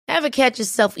Ever catch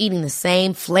yourself eating the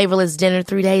same flavorless dinner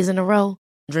 3 days in a row?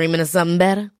 Dreaming of something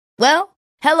better? Well,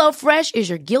 HelloFresh is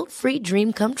your guilt-free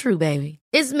dream come true, baby.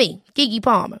 It's me, Keke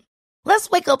Palmer. Let's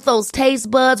wake up those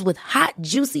taste buds with hot,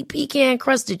 juicy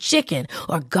pecan-crusted chicken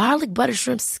or garlic butter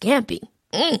shrimp scampi.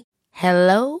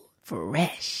 Hello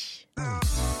Fresh.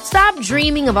 Stop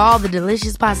dreaming of all the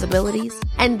delicious possibilities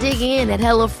and dig in at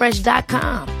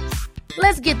HelloFresh.com.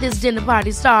 Let's get this dinner party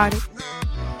started.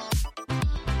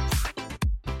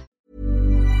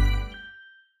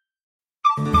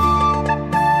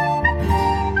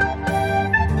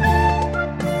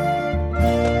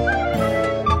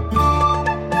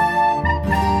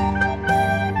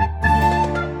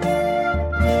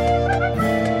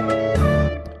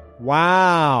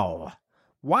 Wow.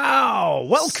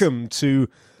 Welcome to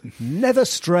Never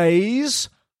Strays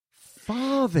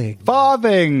Farthing.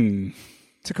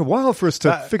 Took a while for us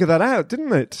to figure that out,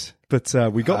 didn't it? But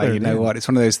we got there. You know what? It's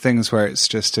one of those things where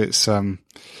it's on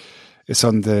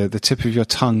the tip of your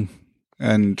tongue,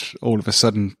 and all of a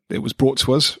sudden it was brought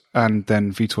to us, and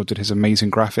then Vitor did his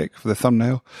amazing graphic for the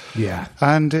thumbnail. Yeah.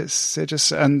 And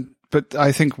but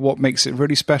I think what makes it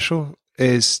really special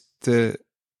is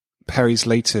Perry's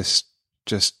latest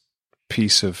just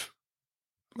piece of,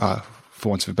 for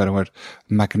want of a better word,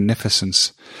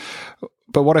 magnificence.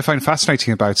 But what I find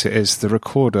fascinating about it is the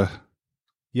recorder.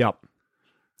 Yep.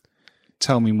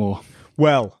 Tell me more.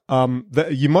 Well,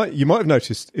 you might have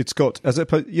noticed it's got,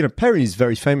 Perry's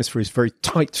very famous for his very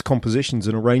tight compositions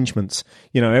and arrangements.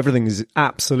 You know, everything is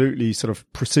absolutely sort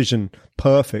of precision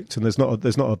perfect, and there's not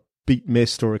a beat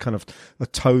missed or a kind of a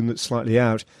tone that's slightly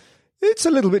out. It's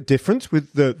a little bit different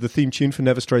with the theme tune for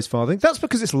Never Strays Farthing. That's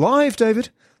because it's live, David.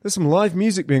 There's some live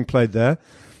music being played there.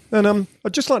 And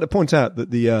I'd just like to point out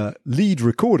that the lead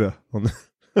recorder on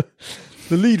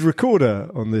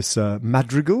this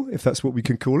madrigal, if that's what we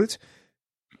can call it,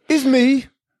 is me.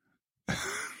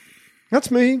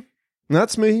 That's me.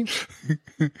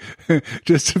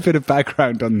 Just a bit of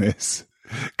background on this,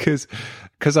 because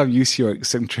I'm used to your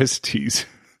eccentricities.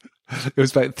 It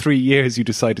was about 3 years you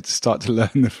decided to start to learn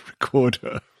the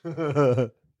recorder.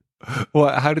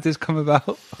 How did this come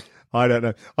about? I don't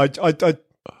know.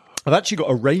 I've actually got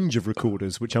a range of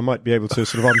recorders which I might be able to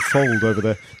sort of unfold over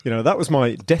there. You know, that was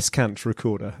my Descant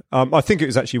recorder. I think it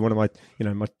was actually one of my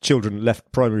children left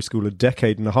primary school a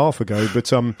decade and a half ago, but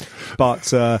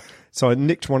so I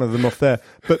nicked one of them off there.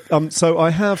 But so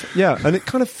I have, and it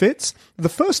kind of fits. The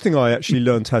first thing I actually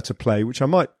learned how to play, which I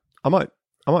might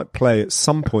play at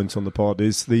some point on the pod,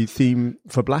 is the theme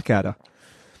for Blackadder,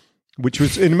 which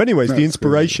was in many ways the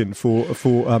inspiration for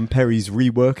Perry's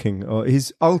reworking,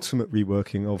 his ultimate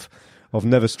reworking of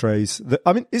Never Strays.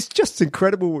 It's just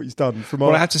incredible what he's done.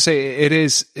 I have to say, it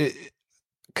is,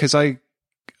 because I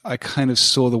kind of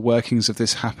saw the workings of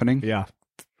this happening. Yeah.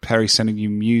 Perry sending you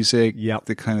music,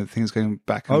 the kind of things going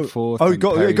back and forth. It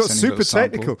got super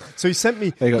technical. So he sent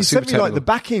me like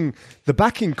the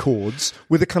backing chords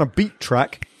with a kind of beat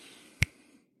track,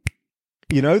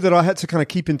 that I had to kind of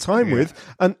keep in time with.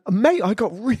 And mate, I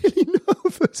got really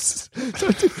nervous.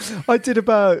 So I did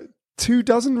about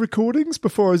 24 recordings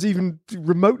before I was even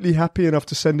remotely happy enough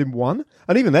to send him one.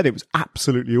 And even then it was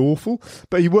absolutely awful.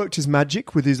 But he worked his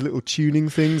magic with his little tuning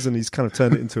things, and he's kind of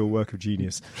turned it into a work of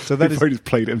genius. So that he just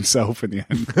played it himself in the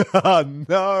end.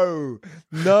 No.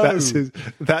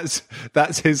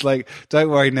 That's his like, don't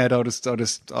worry, Ned, I'll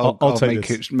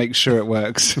make sure it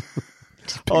works.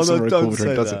 Don't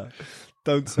say that.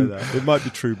 Don't say that. It might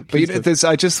be true. But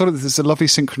I just thought there's a lovely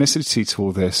synchronicity to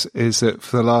all this, is that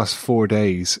for the last 4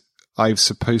 days, I'm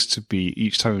supposed to be,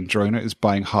 each time Drona is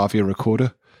buying Harvey a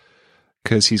recorder,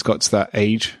 because he's got to that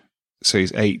age. So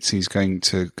he's 8, so he's going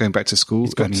back to school,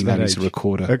 and he now needs a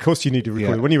recorder. Of course you need a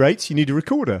recorder. Yeah. When you're 8, you need a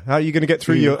recorder. How are you going to get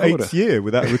through your 8th year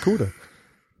without a recorder?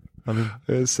 I mean,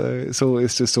 it's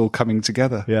just all coming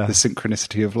together. Yeah. The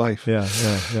synchronicity of life. Yeah.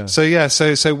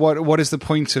 So what is the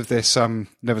point of this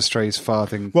Never Strays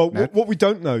Farthing? Well, what we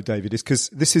don't know, David, is because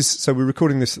we're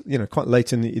recording this, quite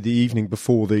late in the evening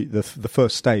before the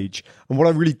first stage, and what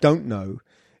I really don't know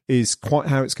is quite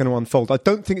how it's going to unfold. I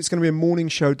don't think it's going to be a morning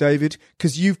show, David,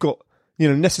 because you've got,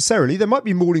 necessarily there might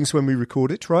be mornings when we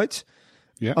record it, right?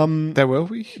 Yeah. There will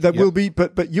be. There will be,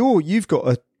 but you've got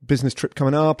a business trip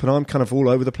coming up, and I'm kind of all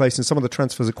over the place, and some of the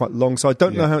transfers are quite long, so I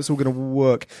don't know how it's all going to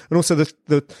work. And also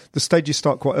the stages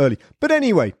start quite early. But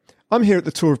anyway, I'm here at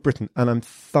the Tour of Britain, and I'm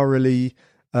thoroughly,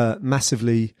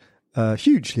 massively,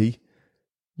 hugely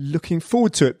looking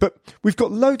forward to it. But we've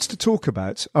got loads to talk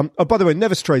about. By the way,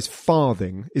 Never Strays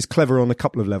Farthing is clever on a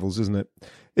couple of levels, isn't it?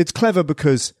 It's clever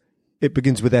because it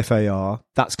begins with FAR.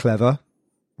 That's clever,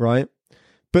 right?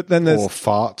 But then there's... Or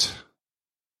fart.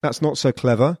 That's not so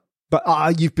clever.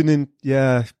 But you've been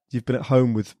at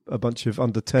home with a bunch of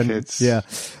under 10 kids. Yeah.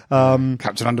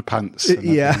 Captain Underpants.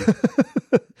 Yeah.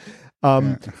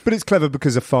 But it's clever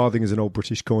because a farthing is an old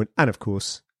British coin, and of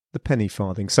course the penny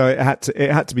farthing. So it had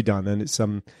to be done, and it's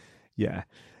so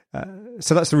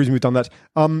that's the reason we've done that.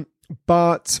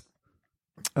 But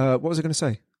what was I going to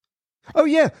say? Oh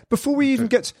yeah, before we even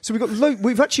get, so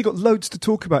we've actually got loads to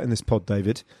talk about in this pod,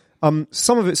 David.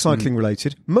 Some of it's cycling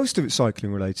related, most of it's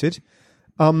cycling related,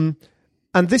 and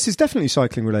this is definitely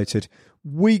cycling related.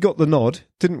 We got the nod,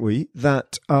 didn't we?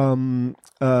 That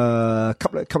a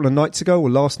couple of nights ago, or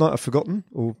last night, I've forgotten.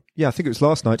 I think it was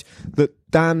last night, that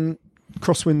Dan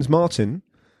Crosswinds Martin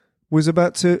was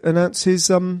about to announce his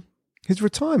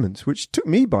retirement, which took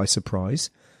me by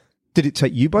surprise. Did it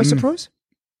take you by surprise?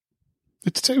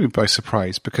 It took me by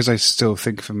surprise because I still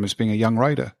think of him as being a young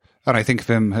rider, and I think of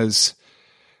him as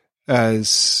and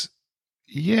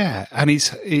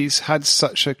he's had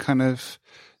such a kind of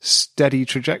steady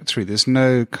trajectory. There's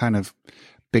no kind of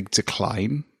big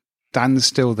decline. Dan's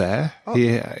still there. Oh.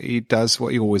 He does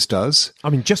what he always does. I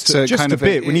mean, just a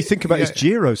bit. When you think about his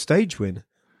Giro stage win,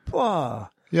 wow.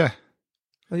 Yeah.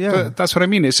 Yeah, but that's what I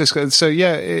mean. It's just so.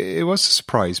 Yeah, it was a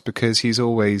surprise because he's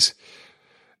always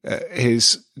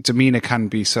his demeanor can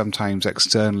be sometimes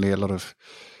externally a lot of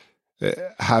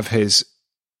have his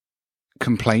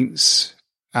complaints,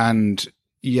 and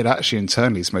yet actually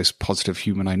internally he's the most positive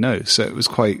human I know. So it was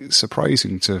quite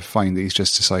surprising to find that he's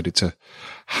just decided to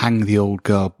hang the old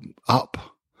girl up,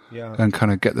 and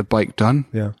kind of get the bike done,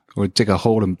 or dig a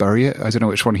hole and bury it. I don't know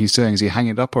which one he's doing. Is he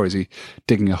hanging it up or is he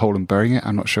digging a hole and burying it?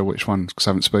 I'm not sure which one because I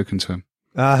haven't spoken to him.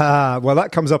 Well,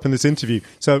 that comes up in this interview.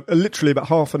 So literally about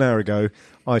half an hour ago,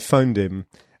 I phoned him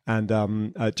and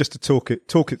just to talk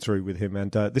it through with him.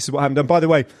 And this is what happened. And by the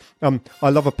way, I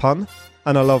love a pun,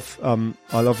 and I love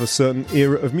a certain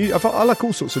era of music. I like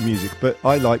all sorts of music, but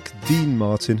I like Dean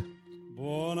Martin.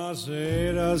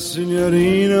 Buonasera,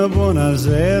 signorina,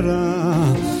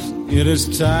 buonasera. It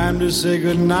is time to say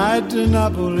goodnight to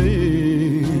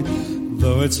Napoli.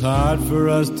 Though it's hard for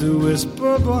us to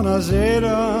whisper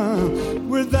buonasera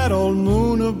with that old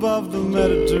moon above the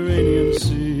Mediterranean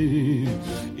Sea.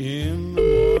 In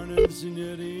the morning,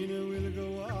 signorina, we'll go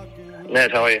walking.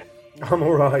 Ned, how are you? I'm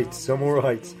all right. So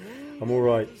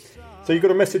you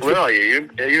got a message? Where are you?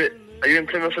 Are you in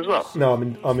Plymouth as well? No,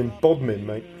 I'm in Bodmin,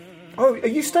 mate. Oh, are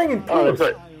you staying in Plymouth?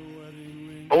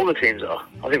 All the teams are.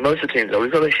 I think most of the teams are.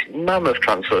 We've got a mammoth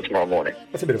transfer tomorrow morning.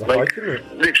 That's a bit of a hike, isn't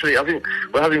it? Literally, I think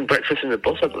we're having breakfast in the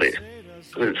bus, I believe.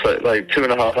 It's like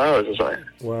 2.5 hours or something.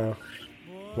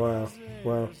 Wow.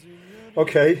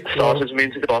 Okay. Starters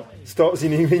mean to go on. Starters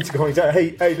mean to go on.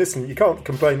 Hey, listen, you can't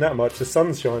complain that much. The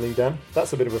sun's shining, Dan.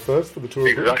 That's a bit of a first for the tour.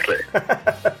 Exactly.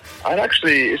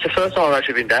 It's the first time I've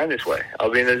actually been down this way. I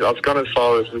mean, I've gone as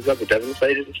far as, we've got the Devon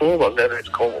stages before, but I've never been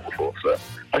to Cornwall before, so I'm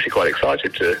actually quite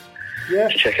excited to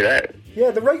check it out.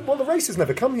 Yeah, the race has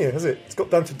never come here, has it? It's got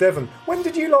down to Devon. When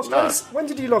did you last race? When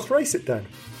did you last race it, Dan?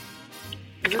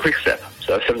 Quick step,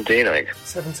 so 17, I think.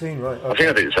 17, right. Okay. I think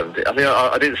I did 17. I think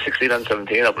I did 16 and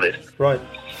 17, I believe. Right.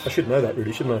 I should know that,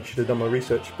 really, shouldn't I? I should have done my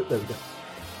research, but there we go.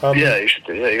 Yeah, you should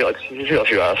do. Yeah, you got a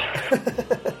few hours.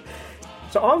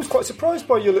 So I was quite surprised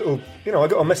by your little... I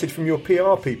got a message from your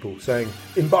PR people saying,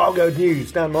 embargoed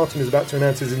news, Dan Martin is about to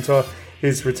announce his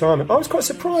retirement. I was quite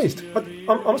surprised. I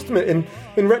must admit, in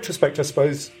retrospect, I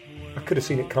suppose... I could have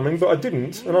seen it coming, but I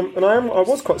didn't, and I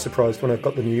was quite surprised when I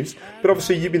got the news. But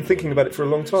obviously, you've been thinking about it for a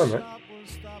long time, right?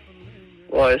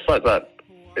 Well, it's like that.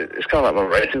 It's kind of like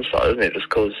my racing style, isn't it? Just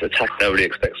cause attack nobody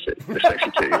expects you to. It's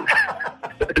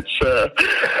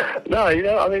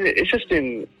just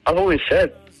been. I've always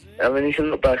said. I mean, you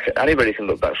can look back. Anybody can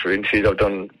look back through interviews I've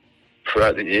done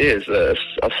throughout the years.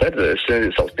 I've said that as soon as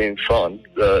it stops being fun,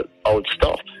 that I would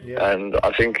stop. Yeah. And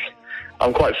I think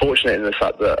I'm quite fortunate in the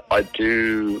fact that I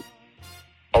do.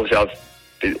 Obviously, I've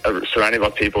been surrounded by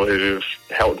people who've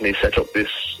helped me set up this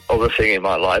other thing in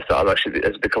my life that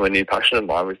has become a new passion of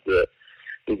mine with the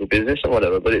business and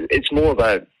whatever. But it's more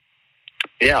about,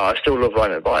 I still love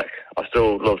riding a bike. I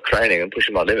still love training and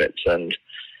pushing my limits. And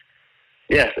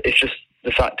it's just,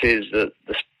 the fact is that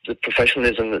the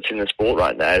professionalism that's in the sport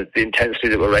right now, the intensity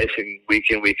that we're racing week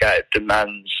in, week out,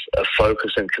 demands a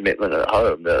focus and commitment at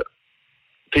home that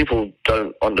people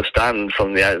don't understand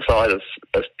from the outside of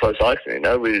pro cycling.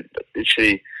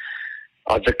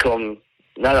 I've become,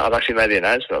 now that I've actually made the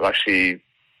announcement, I've actually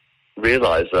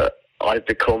realised that I've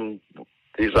become,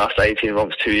 these last 18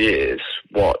 months, 2 years,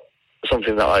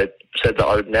 something that I said that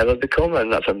I would never become,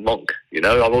 and that's a monk.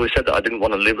 I've always said that I didn't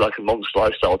want to live like a monk's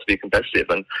lifestyle to be competitive,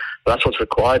 and that's what's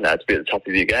required now to be at the top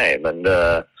of your game. It's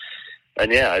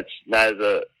now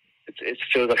that it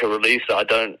feels like a release that I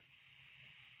don't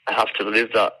have to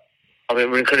live that. I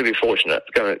mean, we're incredibly fortunate,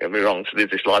 don't get me wrong, to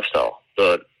live this lifestyle.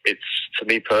 But it's, for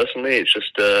me personally, it's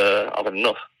just, I've had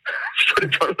enough.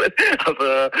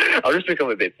 I've just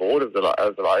become a bit bored of the life,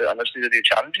 and I just need a new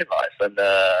challenge in life. And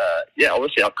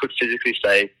obviously, I could physically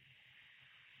stay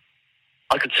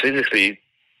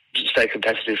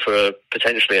competitive for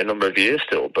potentially a number of years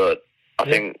still. But I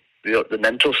think the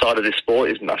mental side of this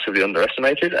sport is massively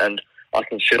underestimated, and I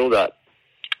can feel that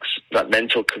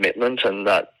mental commitment and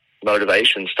that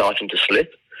motivation starting to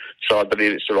slip. So I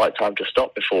believe it's the right time to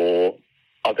stop before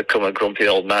I become a grumpy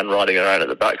old man riding around at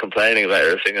the back complaining about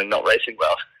everything and not racing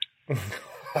well.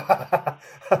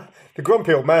 The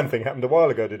grumpy old man thing happened a while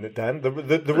ago, didn't it, Dan?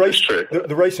 The race, true.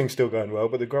 The racing's still going well,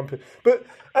 but the grumpy. But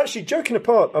actually, joking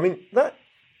apart, I mean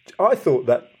I thought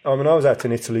that. I mean, I was out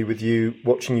in Italy with you,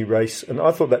 watching you race, and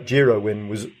I thought that Giro win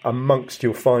was amongst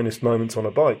your finest moments on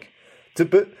a bike.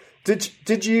 But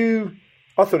did you?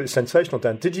 I thought it was sensational,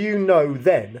 Dan. Did you know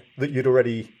then that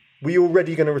were you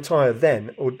already going to retire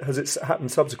then, or has it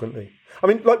happened subsequently? I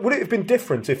mean, like, would it have been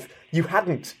different if you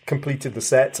hadn't completed the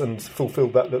set and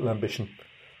fulfilled that little ambition?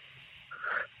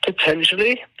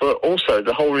 Potentially, but also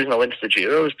the whole reason I went to the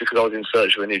Giro was because I was in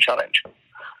search of a new challenge.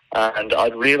 And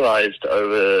I'd realised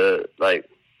I'd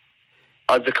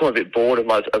become a bit bored of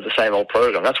the same old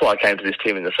program. That's why I came to this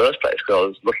team in the first place, because I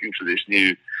was looking for this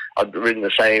new. I'd ridden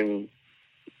the same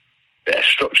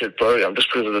structured program just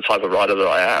because of the type of rider that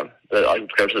I am. That I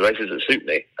go to the races that suit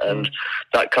me, and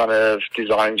that kind of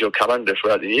designs your calendar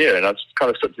throughout the year. And I kind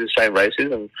of stuck to the same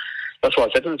races, and that's why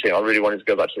I said to the team I really wanted to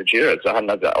go back to the Giro because I hadn't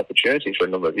had that opportunity for a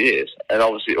number of years, and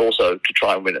obviously also to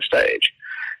try and win a stage.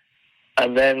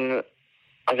 And then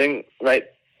I think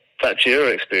that Giro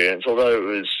experience, although it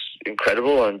was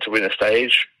incredible, and to winning that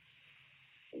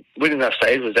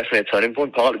stage was definitely a turning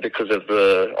point, partly because of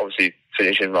obviously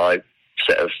finishing my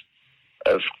set of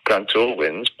Grand Tour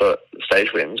wins, but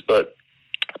stage wins, but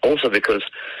also because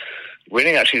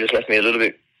winning actually just left me a little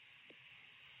bit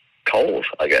cold,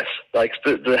 I guess. Like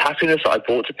the happiness that I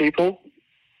brought to people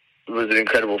was an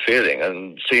incredible feeling,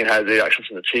 and seeing how the reaction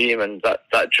from the team and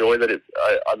that joy that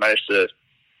I managed to,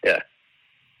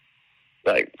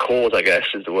 cause, I guess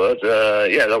is the word.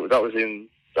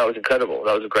 That was incredible.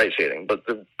 That was a great feeling. But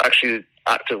the actual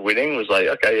act of winning was like,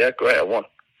 okay, yeah, great, I won.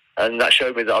 And that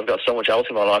showed me that I've got so much else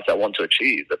in my life that I want to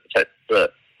achieve, that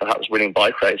perhaps winning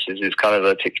bike races is kind of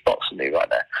a tick box for me right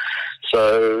now.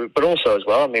 So, but also as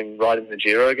well, I mean, riding the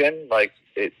Giro again,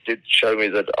 it did show me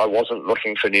that I wasn't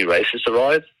looking for new races to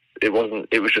ride. It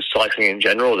was just cycling in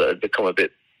general that had become a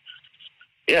bit,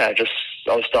 I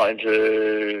was starting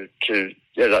to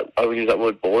I would use that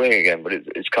word boring again, but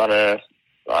it's kind of,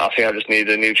 I think I just need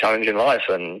a new challenge in life,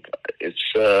 and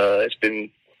it's been,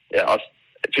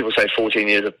 people say 14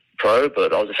 years of pro,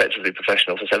 but I was effectively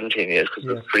professional for 17 years because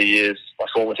of the 3 years, my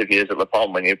formative years at La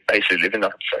Palme, when you're basically living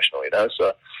like a professional,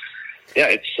 So,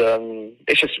 it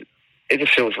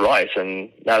just feels right,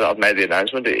 and now that I've made the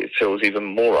announcement, it feels even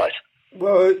more right.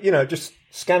 Well, just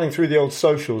scanning through the old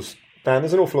socials, Dan,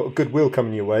 there's an awful lot of goodwill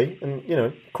coming your way,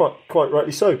 and quite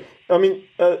rightly so. I mean,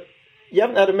 you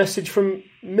haven't had a message from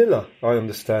Miller, I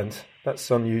understand.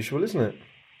 That's unusual, isn't it?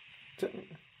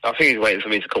 I think he's waiting for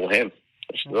me to call him.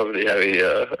 That's probably how he.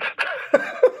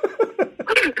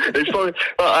 It's probably.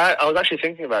 Well, I was actually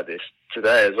thinking about this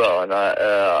today as well, and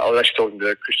I was actually talking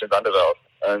to Christian van der Velde,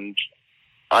 and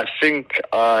I think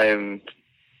I'm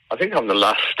the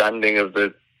last standing of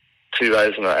the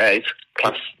 2008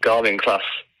 Garmin class.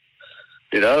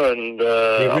 And I'm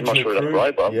not sure that's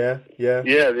right, but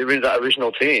that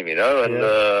original team, and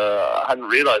I hadn't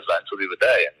realised that until the other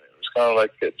day, and it was kind of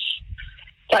like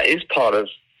that is part of.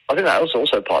 I think that was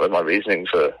also part of my reasoning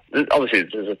for. Obviously,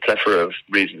 there's a plethora of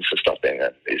reasons for stopping,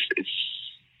 and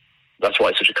that's why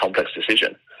it's such a complex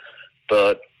decision.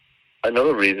 But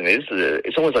another reason is that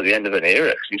it's almost like the end of an era,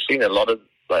 because you've seen a lot of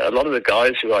the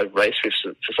guys who I've raced with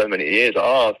for so many years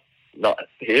are not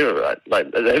here, right?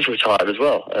 Like they've retired as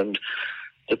well, and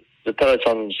the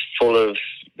peloton's full of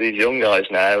these young guys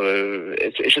now.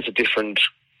 It's just a different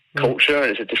culture,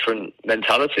 and it's a different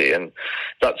mentality, and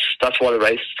that's why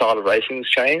the style of racing's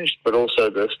changed, but also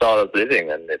the style of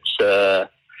living, and it's so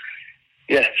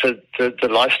the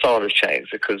lifestyle has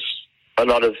changed, because a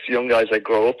lot of young guys, they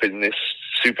grow up in this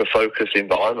super focused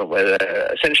environment where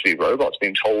they're essentially robots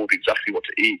being told exactly what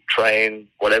to eat, train,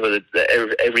 whatever.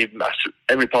 Every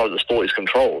part of the sport is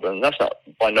controlled, and that's not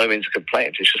by no means a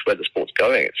complaint. It's just where the sport's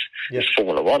going. It's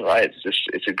Formula One, right?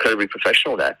 It's incredibly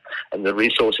professional now, and the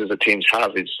resources that teams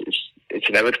have, it's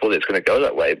inevitable that it's going to go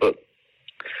that way. But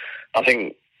I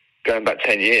think going back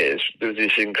 10 years, there was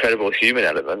this incredible human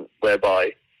element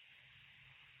whereby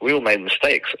we all made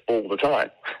mistakes all the time.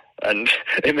 And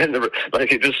it meant that,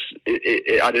 like,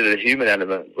 it added a human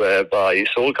element whereby you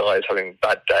saw guys having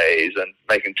bad days and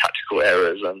making tactical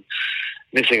errors and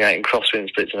missing out in crosswind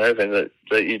splits and everything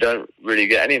that you don't really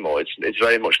get anymore. It's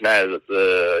very much now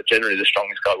that generally the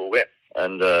strongest guy will win.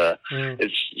 And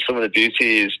it's some of the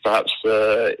beauty is perhaps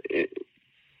the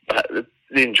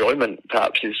enjoyment.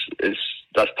 Perhaps is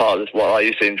that's part of what I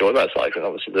used to enjoy about cycling.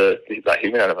 Obviously, that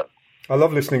human element. I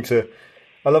love listening to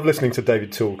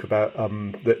David talk about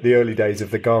the early days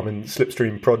of the Garmin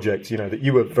Slipstream project. That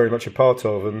you were very much a part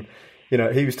of, and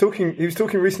he was talking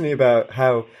recently about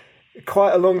how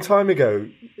quite a long time ago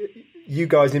you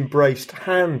guys embraced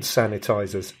hand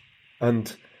sanitizers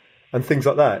and things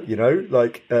like that,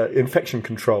 like infection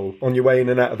control on your way in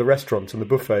and out of the restaurant and the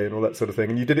buffet and all that sort of thing.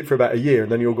 And you did it for about a year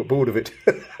and then you all got bored of it.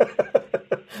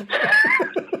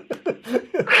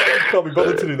 Can't be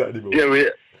bothered to do that anymore. Yeah,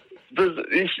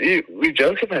 we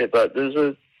joke about it, but there's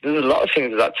a lot of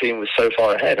things that team was so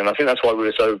far ahead, and I think that's why we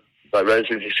were so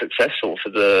relatively successful for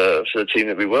the team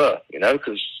that we were,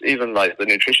 because even like the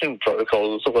nutrition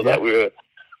protocols and stuff like that, we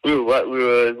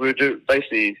were doing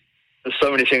basically. There's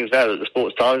so many things now that the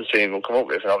Sports Times team will come up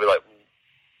with, and I'll be like,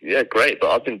 yeah, great,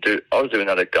 but I was doing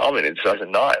that at Garmin in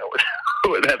 2009 or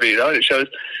whatever, and it shows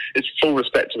it's full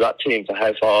respect to that team for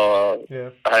how far,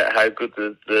 how good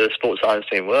the Sports Science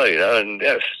team were, and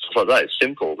stuff like that. It's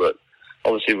simple, but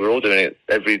obviously we're all doing it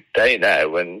every day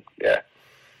now, and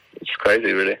it's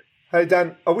crazy, really. Hey,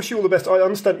 Dan, I wish you all the best. I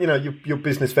understand, your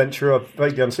business venture. I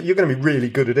vaguely understand. You're going to be really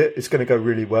good at it. It's going to go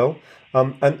really well.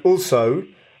 And also,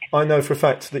 I know for a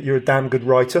fact that you're a damn good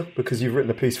writer because you've written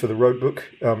a piece for the Road Book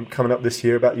coming up this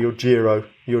year about your Giro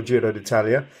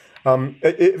d'Italia.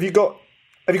 Have you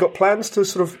got plans to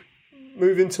sort of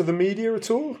move into the media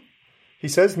at all? He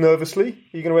says nervously.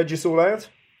 Are you going to edge us all out?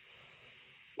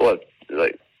 What,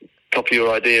 like copy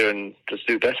your idea and just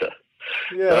do better?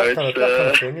 Yeah, that kind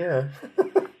of thing. Yeah.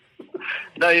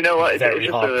 No, you know what? Very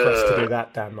hard pressed to do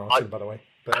that, Dan Martin. By the way,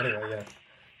 but anyway, yeah.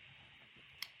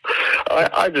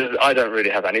 I don't really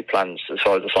have any plans as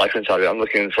far as the cycling side. I'm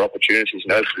looking for opportunities.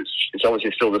 It's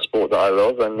obviously still the sport that I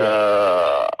love, and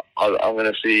I'm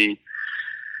going to see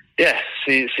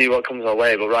what comes our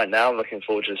way. But right now, I'm looking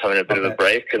forward to just having a bit of a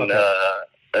break and a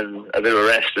bit of a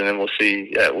rest, and then we'll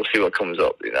see what comes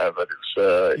up. But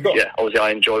it's obviously I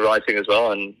enjoy writing as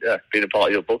well, and being a part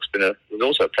of your book's was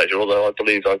also a pleasure. Although I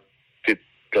believe I did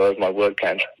go over my word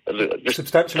count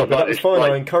substantially, but that was fine.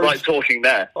 I encourage talking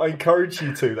there. I encourage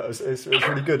you to. It's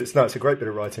really good. It's a great bit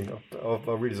of writing.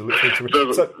 Our readers will look forward to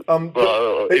it. So,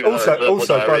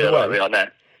 also, by the way,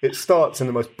 it starts in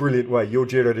the most brilliant way. Your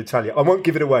Giro d'Italia. I won't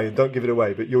give it away, and don't give it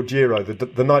away. But your Giro,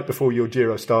 the night before your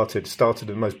Giro started in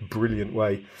the most brilliant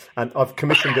way. And I've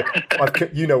commissioned it.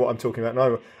 You know what I'm talking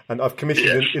about, and I've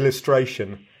commissioned an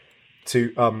illustration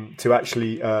to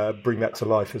actually bring that to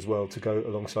life as well, to go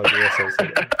alongside your essays.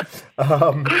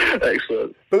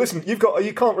 Excellent. But listen, you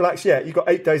can't relax yet. You've got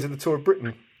 8 days of the Tour of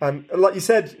Britain, and like you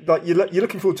said, like you're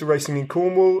looking forward to racing in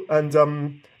Cornwall. And are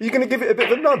you going to give it a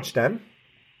bit of a nudge, Dan?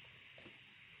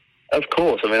 Of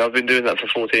course. I mean, I've been doing that for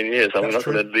 14 years. I'm not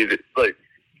going to leave it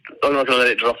I'm not going to let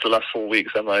it drop the last 4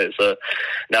 weeks, am I? So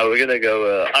now we're going to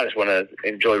go. I just want to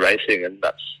enjoy racing, and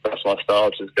that's my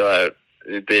style. Just go out,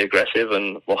 be aggressive,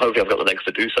 and hopefully I've got the legs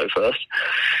to do so first.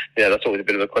 Yeah, that's always a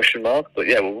bit of a question mark, but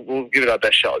yeah, we'll give it our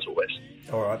best shot as always.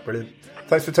 All right, brilliant.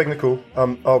 Thanks for taking the call.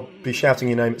 I'll be shouting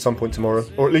your name at some point tomorrow,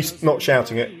 or at least not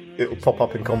shouting it. It'll pop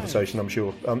up in conversation, I'm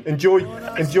sure. Enjoy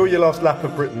your last lap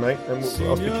of Britain, mate, and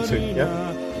I'll speak to you soon.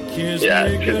 Yeah. Yeah.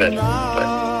 Cheers, mate.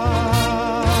 Bye.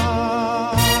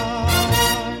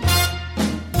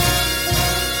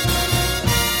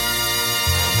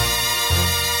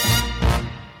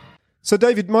 So,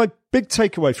 David, my big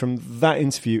takeaway from that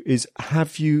interview is: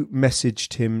 have you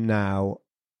messaged him now?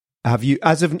 Have you,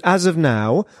 as of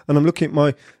now? And I'm looking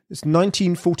at it's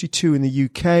 1942 in the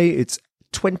UK. It's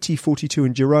 2042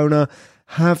 in Girona.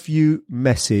 Have you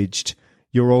messaged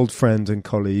your old friend and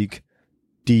colleague,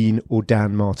 Dean or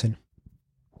Dan Martin?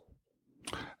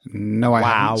 No, I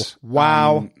haven't.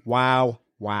 Wow.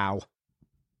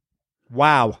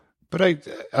 But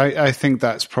I think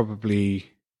that's probably.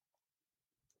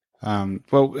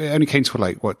 Well, it only came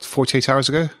to 48 hours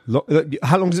ago?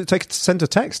 How long does it take to send a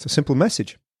text, a simple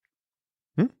message?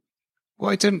 Well,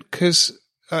 I didn't, because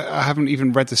I haven't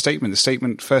even read the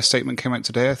statement. First statement came out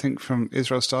today, I think, from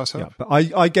Israel Startup. Yeah, but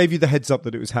I gave you the heads up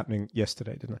that it was happening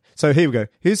yesterday, didn't I? So here we go.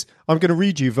 I'm going to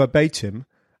read you verbatim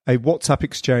a WhatsApp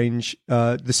exchange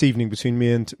this evening between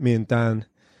me and Dan.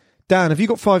 Dan, have you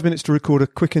got 5 minutes to record a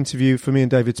quick interview for me and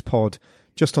David's pod?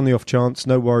 Just on the off chance,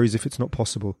 no worries if it's not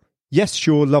possible. Yes,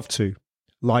 sure, love to.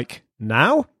 Like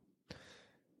now?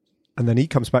 And then he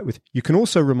comes back with, you can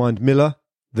also remind Miller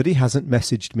that he hasn't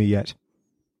messaged me yet.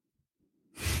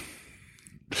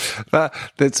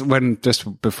 That's when,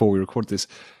 just before we recorded this,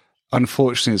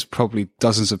 unfortunately, there's probably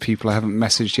dozens of people I haven't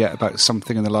messaged yet about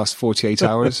something in the last 48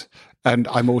 hours. And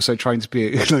I'm also trying to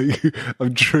be,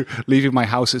 leaving my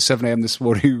house at 7 a.m. this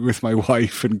morning with my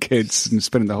wife and kids and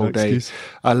spending the whole day.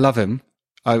 I love him.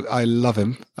 I love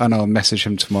him, and I'll message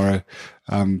him tomorrow.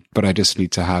 But I just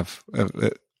need to have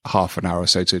half an hour or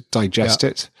so to digest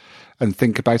it and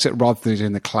think about it, rather than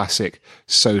doing the classic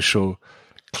social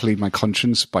clean my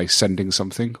conscience by sending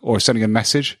something or sending a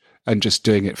message and just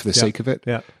doing it for the sake of it.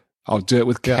 Yeah. I'll do it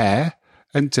with care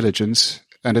and diligence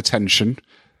and attention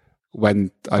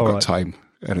when I've got time.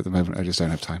 And at the moment, I just don't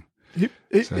have time.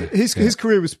 His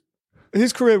career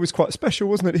was quite special,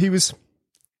 wasn't it? He was.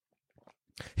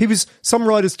 Some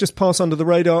riders just pass under the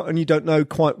radar, and you don't know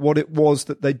quite what it was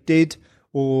that they did,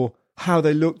 or how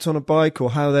they looked on a bike,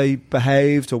 or how they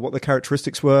behaved, or what the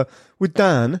characteristics were. With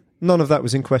Dan, none of that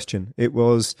was in question. It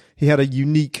was, he had a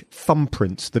unique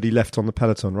thumbprint that he left on the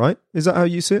peloton, right? Is that how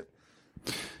you see it?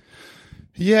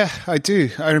 Yeah, I do.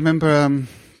 I remember.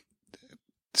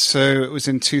 So it was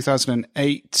in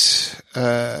 2008,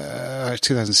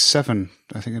 2007,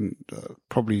 I think, in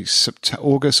probably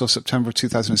August or September of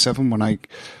 2007, when I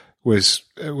was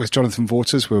with Jonathan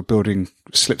Vaughters. We were building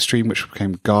Slipstream, which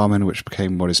became Garmin, which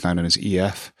became what is now known as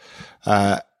EF.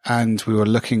 And we were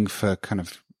looking for kind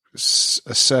of a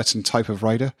certain type of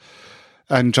rider.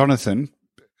 And Jonathan,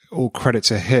 all credit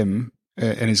to him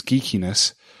in his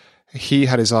geekiness, he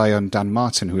had his eye on Dan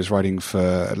Martin, who was riding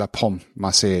for La Pomme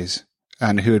Marseillaise,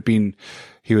 and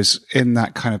he was in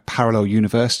that kind of parallel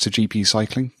universe to GP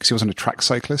cycling, because he wasn't a track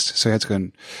cyclist. So he had to go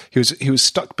and he was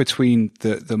stuck between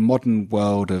the modern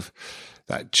world of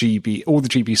that GB. All the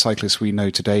GB cyclists we know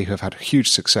today who have had huge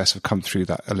success have come through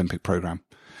that Olympic program.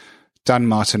 Dan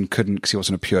Martin couldn't, because he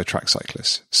wasn't a pure track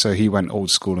cyclist. So he went old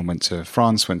school and went to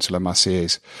France, went to La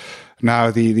Marseillaise. Now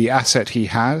the asset he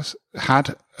had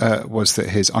was that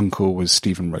his uncle was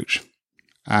Stephen Roche,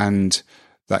 and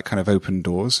that kind of opened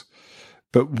doors.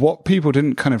 But what people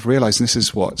didn't kind of realize, and this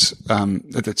is what,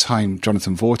 at the time,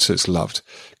 Jonathan Vaughters loved,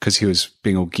 because he was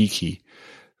being all geeky,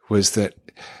 was that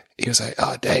he was like,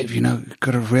 oh, Dave, you've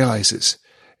got to realize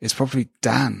it's probably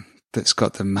Dan that's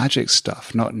got the magic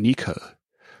stuff, not Nico.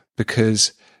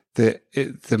 Because the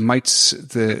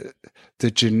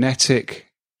genetic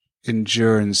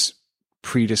endurance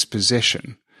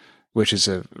predisposition, which is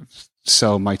a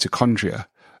cell mitochondria,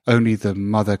 only the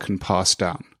mother can pass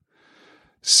down.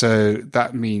 So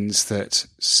that means that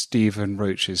Stephen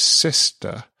Roche's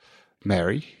sister,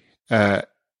 Mary,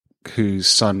 whose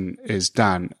son is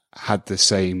Dan, had the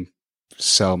same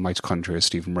cell mitochondria as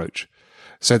Stephen Roche.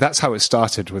 So that's how it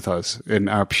started with us in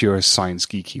our pure science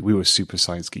geeky. We were super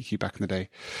science geeky back in the day.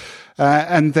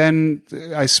 And then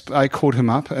I called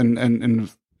him up, and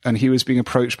he was being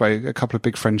approached by a couple of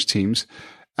big French teams.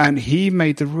 And he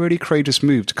made the really courageous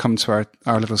move to come to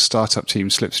our little startup team,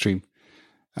 Slipstream,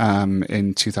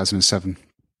 in 2007.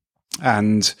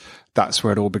 And that's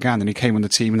where it all began. And he came on the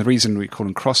team, and the reason we call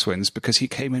him Crosswinds, because he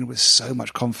came in with so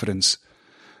much confidence.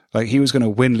 Like, he was going to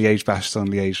win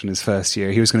Liège-Bastogne-Liège in his first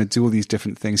year. He was going to do all these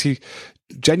different things. He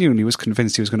genuinely was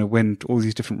convinced he was going to win all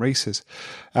these different races.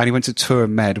 And he went to Tour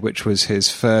Med, which was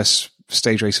his first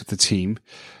stage race with the team.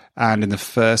 And in the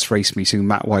first race meeting,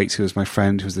 Matt White, who was my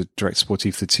friend, who was the director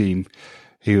sportif for the team,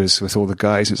 he was with all the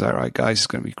guys. And it's like, all right, guys, it's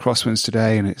going to be Crosswinds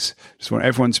today. And it's just want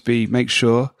everyone to make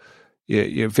sure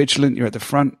you're vigilant, you're at the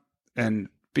front, and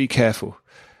be careful.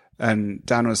 And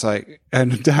Dan was like,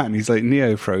 he's like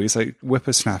neo-pro, he's like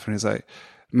whippersnapper, and he's like,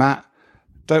 Matt,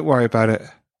 don't worry about it.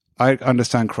 I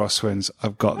understand crosswinds.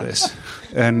 I've got this.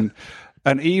 and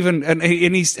he's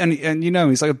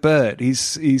like a bird.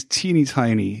 He's teeny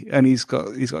tiny, and he's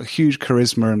got huge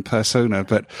charisma and persona,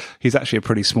 but he's actually a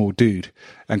pretty small dude.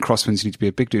 And crosswinds, you need to be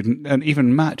a big dude. And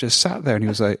even Matt just sat there, and he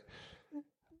was like,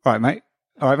 all right,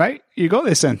 mate, you got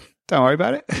this then. Don't worry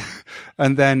about it.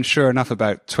 And then, sure enough,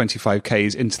 about 25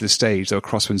 Ks into the stage, there were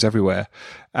crosswinds everywhere,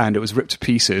 and it was ripped to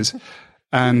pieces.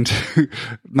 And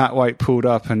Matt White pulled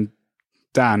up, and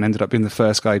Dan ended up being the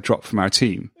first guy dropped from our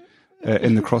team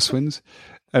in the crosswinds.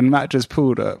 And Matt just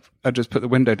pulled up and just put the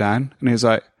window down, and he was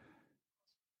like,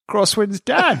 "Crosswinds,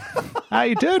 Dan, how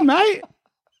you doing, mate?"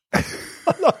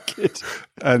 I like it.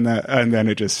 And then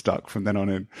it just stuck from then on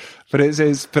in. But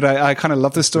I kind of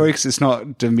love the story, because it's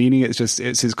not demeaning. It's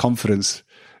his confidence.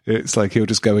 It's like he'll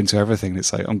just go into everything.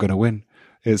 It's like, I'm going to win.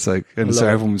 It's like, and so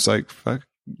everyone was like, fuck,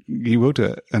 he will do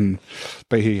it.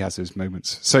 But he has his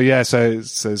moments. So yeah, so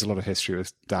there's a lot of history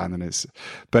with Dan,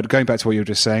 but going back to what you were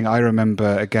just saying, I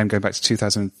remember again going back to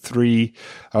 2003.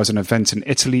 I was at an event in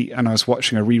Italy and I was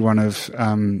watching a rerun of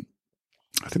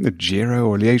I think the Giro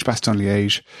or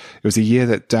Liège-Bastogne-Liège. It was the year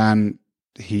that Dan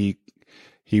he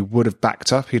would have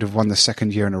backed up. He'd have won the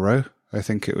second year in a row. I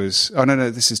think it was. Oh no,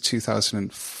 this is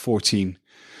 2014.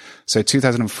 So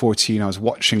 2014, I was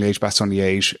watching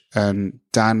Liège-Bastogne-Liège, and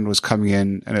Dan was coming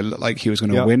in, and it looked like he was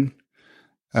going to win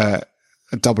a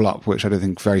double up, which I don't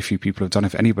think very few people have done,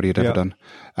 if anybody had ever done.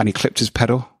 And he clipped his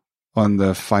pedal on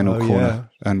the final corner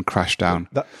and crashed down.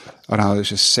 And I was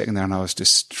just sitting there, and I was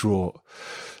distraught.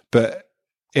 But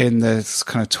in the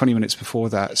kind of 20 minutes before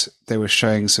that, they were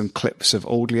showing some clips of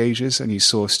old Lièges, and you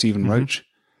saw Stephen Roach.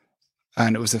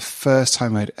 And it was the first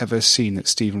time I'd ever seen that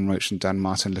Stephen Roach and Dan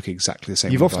Martin look exactly the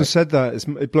same. You've often said that.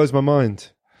 It blows my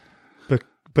mind.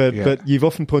 But you've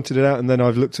often pointed it out, and then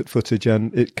I've looked at footage,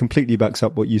 and it completely backs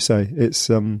up what you say. It's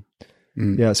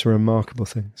it's a remarkable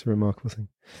thing. It's a remarkable thing.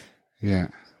 Yeah.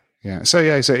 Yeah. So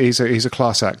he's a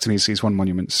class act, and he's won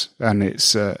monuments, and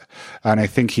it's and I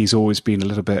think he's always been a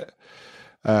little bit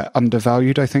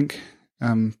undervalued, I think,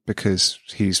 because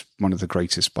he's one of the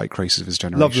greatest bike racers of his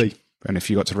generation. Lovely. And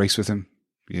if you got to race with him,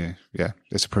 yeah,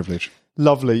 it's a privilege.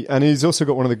 Lovely. And he's also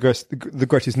got one of the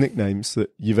greatest nicknames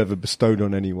that you've ever bestowed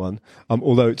on anyone,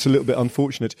 although it's a little bit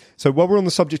unfortunate. So while we're on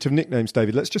the subject of nicknames,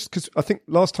 David, let's just, because I think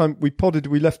last time we podded,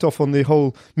 we left off on the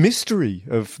whole mystery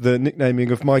of the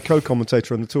nicknaming of my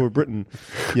co-commentator on the Tour of Britain.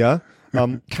 Yeah?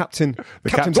 Captain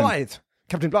Blythe.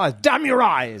 Captain Blythe, damn your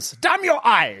eyes! Damn your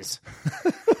eyes!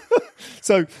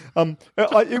 So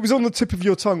it was on the tip of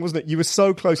your tongue, wasn't it? You were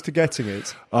so close to getting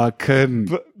it. I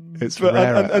couldn't. It's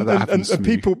rare and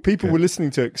people were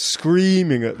listening to it,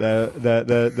 screaming at their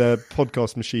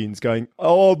podcast machines, going,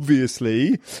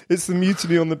 obviously, it's the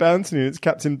Mutiny on the Bounty and it's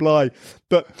Captain Bligh.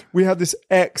 But we had this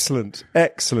excellent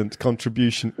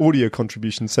audio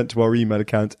contribution sent to our email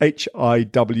account,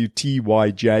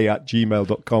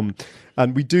 hiwtyj@gmail.com.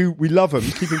 And we love them,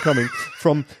 keep them coming,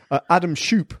 from Adam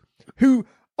Shoup, who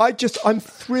I'm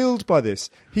thrilled by this.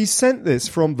 He sent this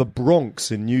from the Bronx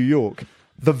in New York.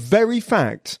 The very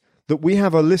fact that we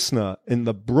have a listener in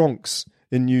the Bronx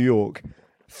in New York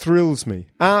thrills me.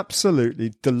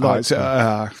 Absolutely delights me.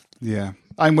 Yeah,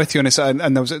 I'm with you on this. And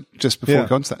there was just before we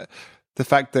got to that, the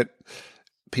fact that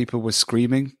people were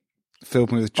screaming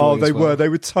filled me with joy. Oh, they were. They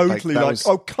were totally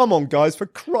oh, come on, guys, for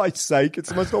Christ's sake. It's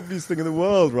the most obvious thing in the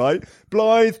world, right?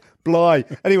 Blythe.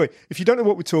 Anyway, if you don't know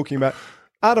what we're talking about,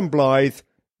 Adam Blythe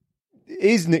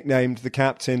is nicknamed the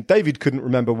captain. David couldn't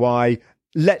remember why.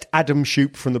 Let Adam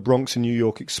Shoup from the Bronx in New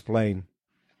York explain.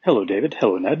 Hello, David.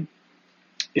 Hello, Ned.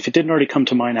 If it didn't already come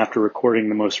to mind after recording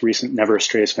the most recent Never a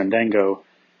Stray's Fandango,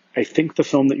 I think the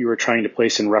film that you were trying to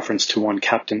place in reference to one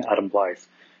Captain Adam Blythe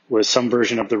was some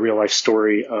version of the real-life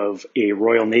story of a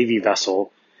Royal Navy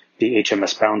vessel, the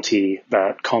HMS Bounty,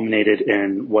 that culminated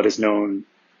in what is known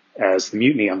as the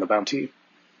Mutiny on the Bounty.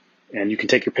 And you can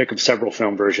take your pick of several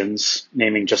film versions,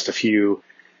 naming just a few.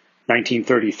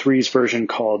 1933's version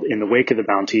called In the Wake of the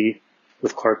Bounty,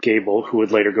 with Clark Gable, who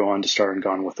would later go on to star in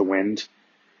Gone with the Wind.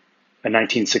 A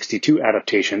 1962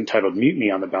 adaptation titled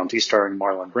Mutiny on the Bounty, starring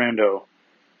Marlon Brando.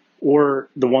 Or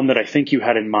the one that I think you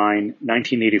had in mind,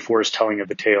 1984's telling of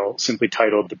the tale, simply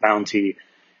titled The Bounty,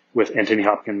 with Anthony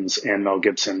Hopkins and Mel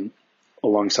Gibson,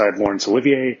 alongside Laurence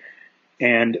Olivier,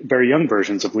 and very young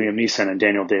versions of Liam Neeson and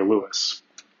Daniel Day-Lewis.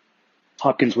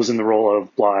 Hopkins was in the role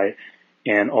of Bligh,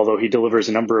 and although he delivers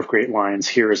a number of great lines,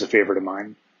 here is a favorite of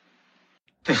mine.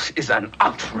 This is an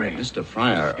outrage. Mr.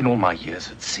 Fryer. In all my years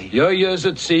at sea. Your years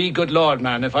at sea? Good Lord,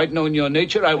 man. If I'd known your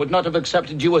nature, I would not have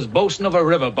accepted you as bosun of a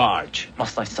river barge.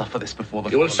 Must I suffer this before the...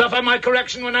 You will suffer my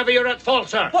correction whenever you're at fault,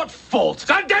 sir. What fault?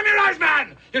 God damn your eyes,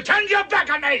 man! You turned your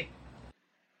back on me!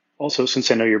 Also,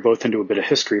 since I know you're both into a bit of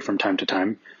history from time to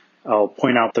time, I'll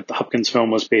point out that the Hopkins film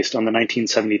was based on the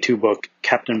 1972 book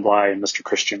Captain Bligh and Mr.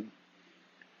 Christian.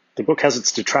 The book has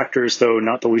its detractors, though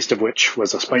not the least of which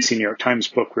was a spicy New York Times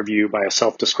book review by a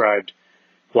self-described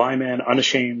Bligh man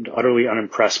unashamed, utterly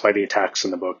unimpressed by the attacks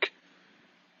in the book,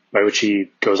 by which he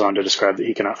goes on to describe that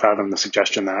he cannot fathom the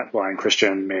suggestion that Bligh and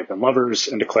Christian may have been lovers,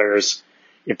 and declares,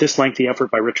 if this lengthy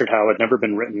effort by Richard Howe had never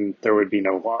been written, there would be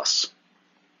no loss.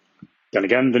 Then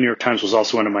again, the New York Times was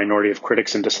also in a minority of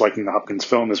critics in disliking the Hopkins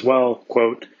film as well.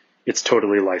 Quote, it's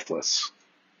totally lifeless.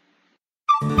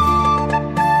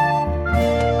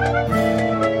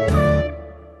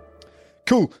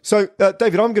 Cool. So,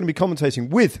 David, I'm going to be commentating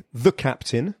with the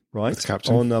captain, right? The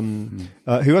captain. On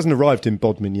who hasn't arrived in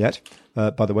Bodmin yet,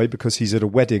 by the way, because he's at a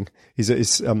wedding. He's at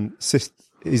his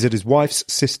he's at his wife's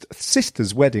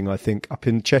sister's wedding, I think, up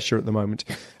in Cheshire at the moment,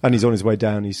 and he's on his way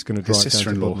down. He's going to drive down to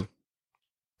sister-in-law. London.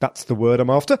 That's the word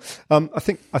I'm after. I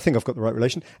think I've got the right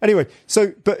relation. Anyway,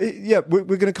 so we're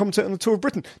going to commentate on the Tour of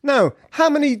Britain now. How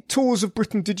many Tours of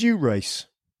Britain did you race?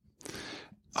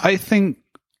 I think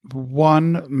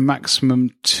 1,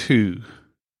 maximum 2.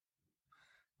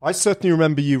 I certainly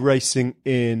remember you racing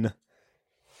in,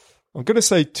 I'm going to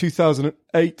say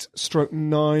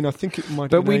 2008/9. I think it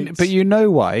might have been 8. But you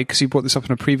know why? Because you brought this up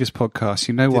in a previous podcast.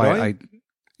 You know Did why?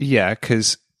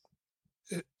 Because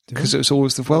it was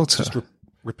always the Vuelta. Just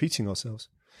repeating ourselves.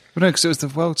 Well, no, because it was the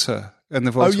Vuelta, and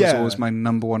the Vuelta was always my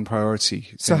number one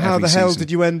priority. So how the hell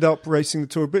did you end up racing the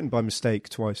Tour of Britain by mistake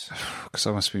twice? Because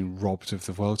I must have been robbed of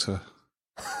the Vuelta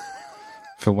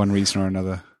for one reason or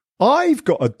another. I've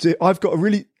got a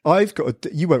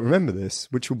you won't remember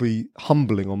this, which will be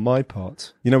humbling on my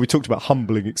part. You know, we talked about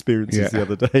humbling experiences the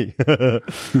other day.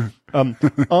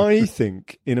 I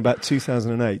think in about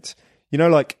 2008, you know,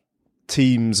 like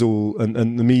teams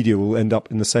and the media will end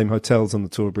up in the same hotels on the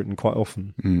Tour of Britain quite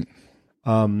often.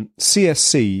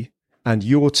 CSC and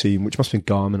your team, which must have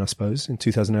been Garmin, I suppose, in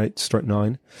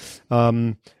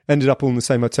 2008/9, ended up all in the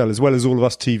same hotel, as well as all of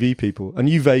us TV people. And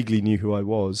you vaguely knew who I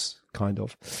was, kind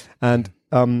of. And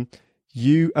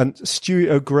you and Stuart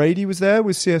O'Grady was there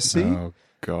with CSC. Oh,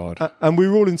 God. And we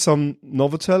were all in some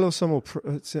Novotel or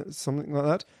something like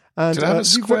that. And, did I have a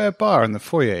square bar in the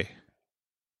foyer?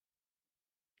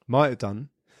 Might have done.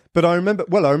 But I remember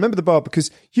the bar because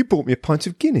you bought me a pint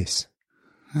of Guinness.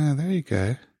 Oh, there you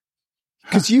go.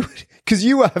 Because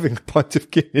you were having a pint of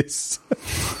Guinness.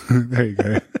 There you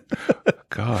go.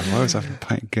 God, why was I having a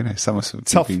pint of Guinness? That must have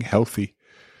been being healthy.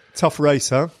 Tough race,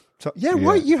 huh? Yeah,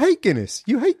 right. You hate Guinness.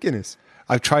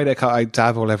 I've tried it. I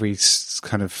dabble every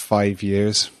kind of 5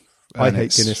 years. I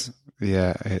hate Guinness.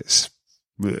 Yeah, it's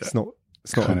not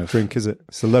a drink, is it?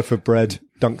 It's a loaf of bread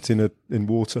dunked in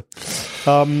water.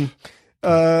 So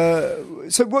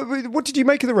what did you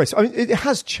make of the race? I mean, it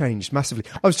has changed massively.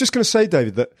 I was just going to say,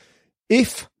 David, that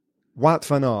if Wout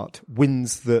van Aert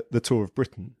wins the Tour of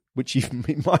Britain, which he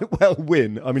might well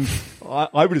win, I mean,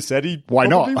 I would have said he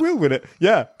probably will win it.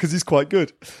 Yeah, because he's quite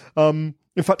good.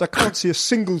 In fact, I can't see a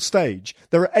single stage.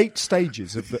 There are 8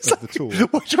 stages of the Tour.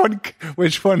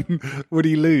 Which one would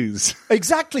he lose?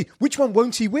 Exactly. Which one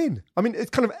won't he win? I mean, it's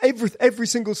kind of every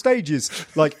single stage is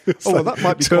like, that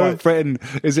might be Tour of Britain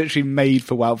is actually made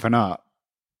for Wout van Aert.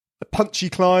 Punchy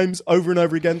climbs over and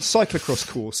over again. Cyclocross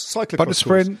course. But a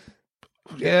sprint.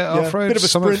 Yeah, off-road, bit of a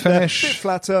sprint finish. Bit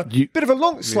flatter, bit of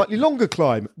a slightly longer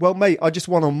climb. Well, mate, I just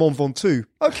won on Mont Ventoux.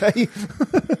 Okay.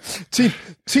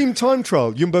 team time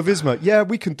trial, Jumbo-Visma. Yeah,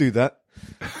 we can do that.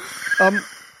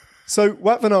 So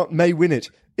Wout van Aert may win it.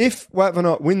 If Wout van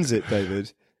Aert wins it,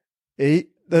 David,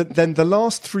 then the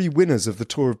last 3 winners of the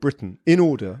Tour of Britain, in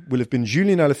order, will have been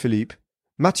Julien Alaphilippe,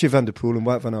 Mathieu van der Poel and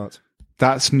Wout van Aert.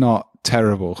 That's not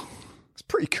terrible. It's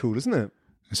pretty cool, isn't it?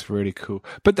 It's really cool.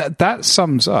 But that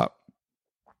sums up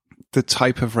the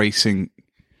type of racing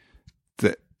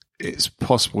that it's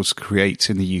possible to create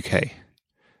in the UK.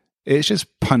 It's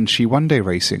just punchy one-day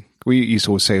racing. We used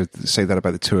to always say that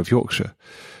about the Tour of Yorkshire.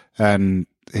 And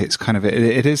it's kind of,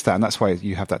 it is that. And that's why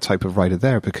you have that type of rider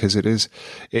there, because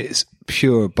it's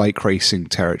pure bike racing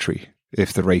territory.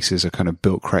 If the races are kind of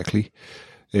built correctly,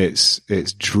 it's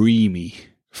dreamy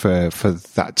for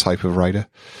that type of rider.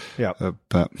 Yeah.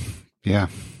 But yeah.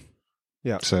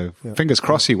 Yeah. So fingers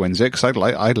crossed he wins it, because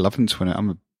I'd love him to win it.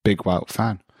 I'm a big Wout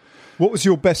fan. What was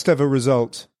your best ever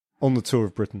result on the Tour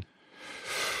of Britain?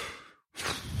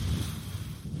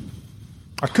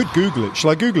 I could Google it. Shall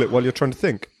I Google it while you're trying to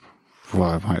think? Well,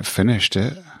 I might have finished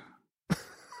it.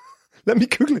 Let me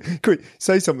Google it. Quick,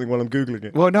 say something while I'm Googling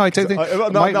it. Well, no, I don't think...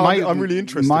 I'm really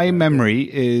interested. My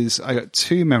memory is... I got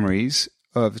 2 memories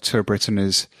of the Tour of Britain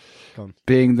is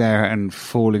being there and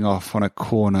falling off on a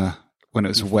corner when it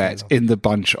was wet in the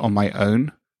bunch on my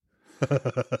own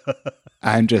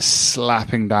and just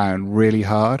slapping down really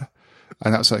hard.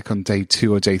 And that was like on day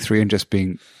 2 or day 3 and just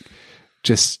being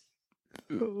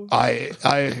I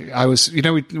was, you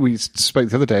know, we spoke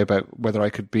the other day about whether I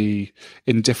could be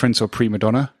indifferent or prima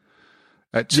donna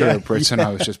at Tour of Britain. Yeah.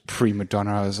 I was just prima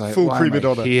donna. I was like, full prima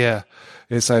donna here.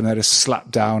 It's like I just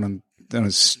slapped down and it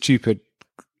was stupid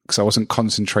because I wasn't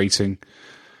concentrating.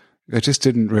 I just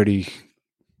didn't really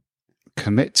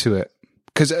commit to it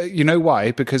because you know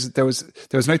why? Because there was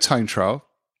no time trial.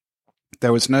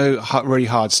 There was no really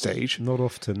hard stage. Not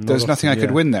often. There was nothing I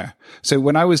could win there. So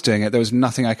when I was doing it, there was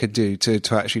nothing I could do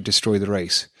to actually destroy the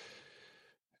race.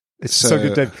 It's so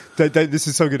good, Dave. This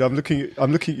is so good. I'm looking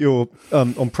at your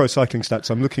on Pro Cycling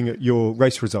Stats. I'm looking at your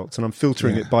race results and I'm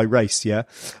filtering it by race. Yeah,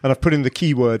 and I've put in the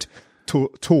keyword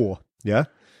Tour, yeah?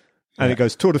 And it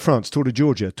goes Tour de France, Tour de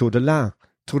Georgia, Tour de l'Ain,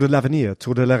 Tour de l'Avenir,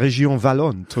 Tour de la Région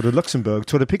Wallonne, Tour de Luxembourg,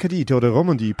 Tour de Picardie, Tour de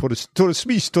Romandie, Tour de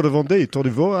Suisse, Tour de Vendée, Tour de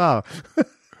Vaud,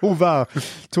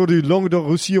 Tour du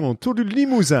Languedoc-Roussillon, Tour du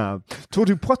Limousin, Tour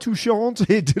du Poitou-Charentes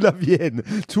et de la Vienne,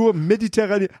 Tour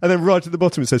Méditerranée, and then right at the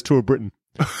bottom it says Tour of Britain.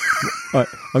 Right,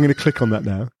 I'm going to click on that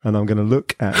now, and I'm going to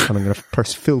look at, and I'm going to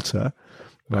press filter.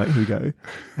 Right, here we go.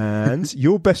 And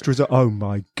your best result, oh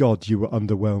my God, you were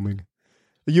underwhelming.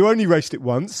 You only raced it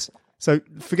once, so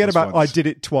forget about once. I did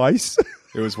it twice.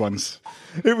 It was once.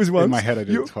 It was once. In my head, I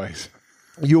did it twice.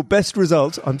 Your best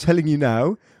result, I'm telling you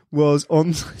now, was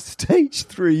on stage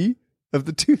 3 of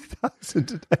the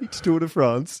 2008 Tour de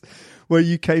France, where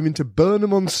you came into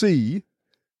Burnham-on-Sea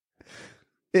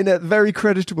in a very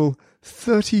creditable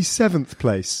 37th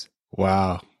place.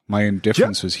 Wow. My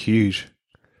indifference was huge.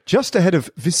 Just ahead of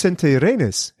Vicente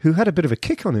Reines, who had a bit of a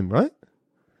kick on him, right?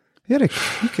 He could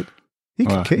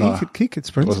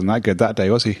sprint. Wasn't that good that day,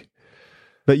 was he?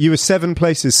 But you were 7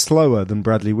 places slower than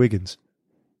Bradley Wiggins.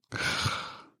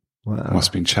 Wow. I must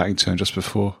have been chatting to him just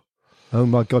before. Oh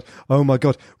my God.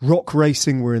 Rock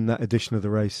Racing were in that edition of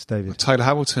the race, David. Tyler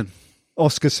Hamilton.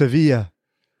 Oscar Sevilla.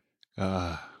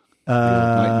 Victor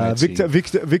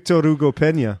Hugo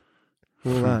Peña.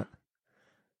 All that.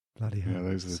 Bloody hell. Yeah,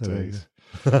 those are the days.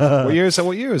 What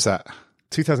year is that?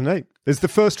 2008. It's the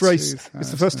first race. It's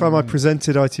the first time I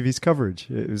presented ITV's coverage.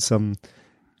 It was amazing.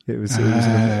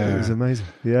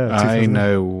 Yeah, I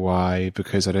know why,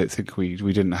 because I don't think we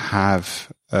didn't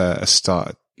have a start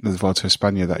at the Vuelta a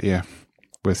España that year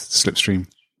with Slipstream.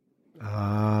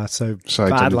 So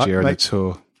I did the Giro mate. the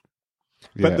Tour.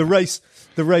 But yeah.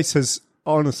 the race has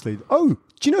honestly. Oh,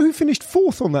 do you know who finished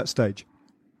 4th on that stage?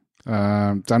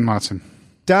 Dan Martin.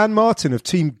 Dan Martin of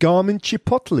Team Garmin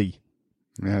Chipotle.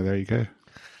 Yeah, there you go.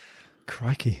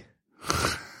 Crikey.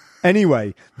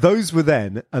 Anyway, those were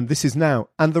then, and this is now,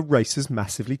 and the race has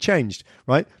massively changed,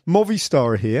 right?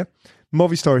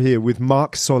 Movistar are here with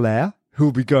Marc Soler, who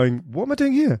will be going, what am I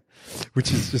doing here? Which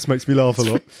just makes me laugh a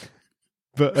lot.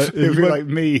 But it'll be like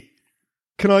me.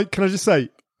 Can I just say,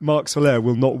 Marc Soler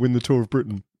will not win the Tour of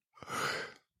Britain.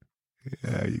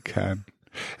 Yeah, you can.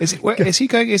 Is he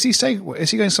going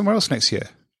somewhere else next year?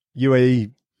 UAE.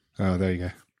 Oh, there you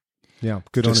go. Yeah,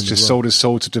 good on him. Just sold his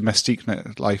soul to domestique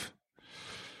life.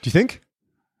 Do you think?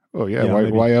 Oh yeah.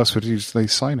 Why else would they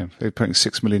sign him? They're putting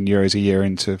 €6 million a year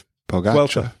into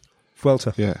Pogacar.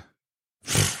 Vuelta. Yeah.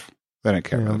 They don't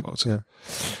care about Vuelta.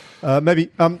 Yeah.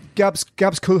 Maybe Gabs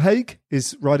Kulhaig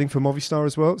is riding for Movistar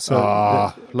as well.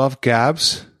 So love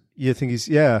Gabs. You think he's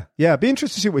Be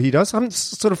interested to see what he does. I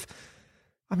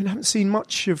haven't seen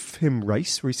much of him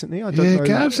race recently. I don't know.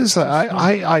 Gabs is like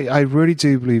I really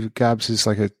do believe Gabs is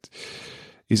like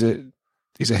he's a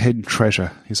hidden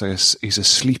treasure. He's a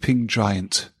sleeping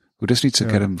giant. We just need to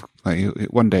get him. Like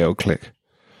one day it'll click.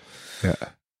 Yeah.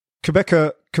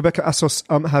 Quebecer Assos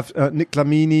have Nick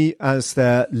Lamini as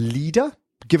their leader,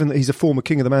 given that he's a former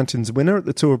King of the Mountains winner at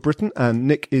the Tour of Britain, and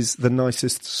Nick is the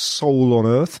nicest soul on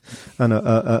earth and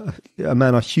a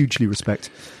man I hugely respect.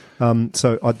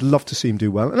 So I'd love to see him do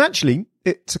well. And actually,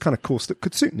 it's a kind of course that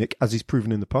could suit Nick, as he's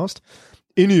proven in the past.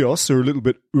 Ineos are a little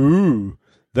bit,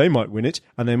 they might win it,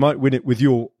 and they might win it with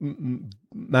your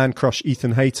man crush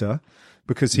Ethan Hayter,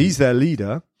 because he's their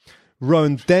leader.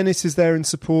 Rowan Dennis is there in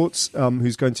support,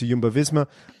 who's going to Jumbo-Visma.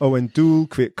 Owen Dool,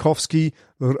 Kwiatkowski,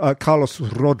 Carlos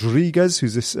Rodriguez,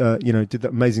 who's this, did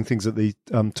amazing things at the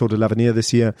Tour de l'Avenir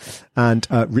this year, and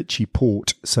Richie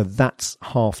Porte. So that's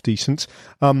half decent.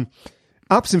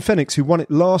 Alpes and Fenix, who won it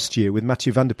last year with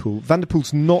Mathieu Van der Poel. Van der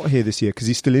Poel's not here this year because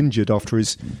he's still injured after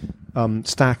his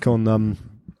stack on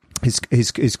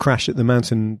his crash at the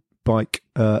mountain bike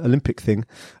Olympic thing.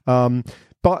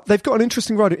 But they've got an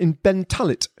interesting rider in Ben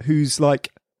Tullett, who's like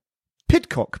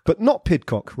Pidcock, but not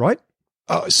Pidcock, right?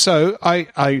 So I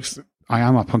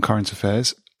am up on current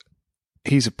affairs.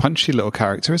 He's a punchy little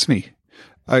character, isn't he?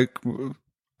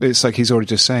 It's like he's already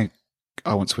just saying,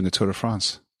 I want to win the Tour de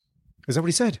France. Is that what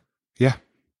he said? Yeah.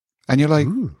 And you're like,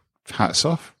 hats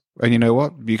off. And you know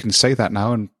what? You can say that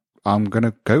now, and I'm going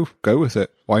to go with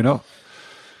it. Why not?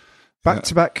 Back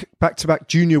to back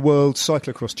junior world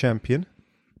cyclocross champion.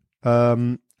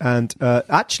 And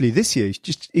actually this year,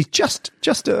 he just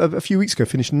a few weeks ago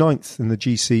finished 9th in the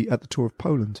GC at the Tour of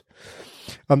Poland.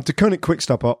 De Koning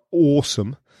Quickstep are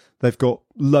awesome. They've got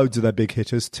loads of their big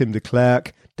hitters, Tim de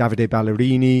Klerk, Davide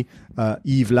Ballerini,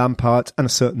 Yves Lampart, and a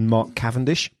certain Mark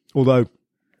Cavendish. Although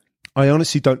I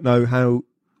honestly don't know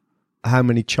how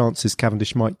many chances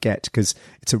Cavendish might get, because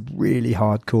it's a really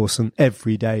hard course, and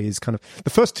every day is kind of the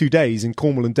first 2 days in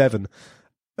Cornwall and Devon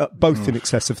both in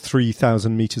excess of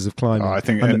 3,000 metres of climbing. I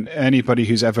think anybody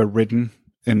who's ever ridden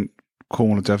in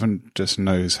Cornwall, Devon, just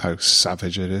knows how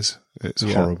savage it is. It's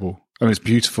horrible. I mean, it's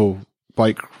beautiful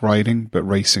bike riding, but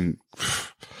racing,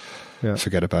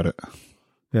 forget about it.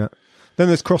 Yeah. Then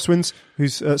there's Crosswinds,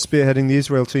 who's spearheading the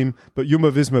Israel team, but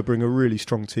Jumbo-Visma bring a really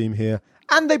strong team here,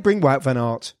 and they bring Wout van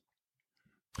Aert.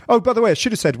 Oh, by the way, I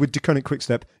should have said with DeConinck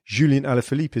Quickstep, Julien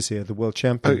Alaphilippe is here, the world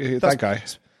champion. That guy.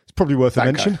 It's probably worth a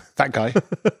mention. That guy.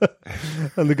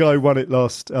 And the guy who won it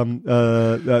last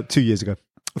 2 years ago.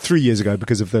 3 years ago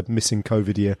because of the missing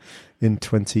COVID year in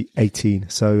 2018.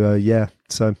 So,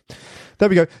 so there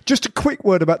we go. Just a quick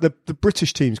word about the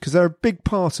British teams, because they're a big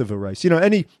part of a race. You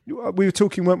know, we were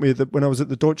talking, weren't we, when I was at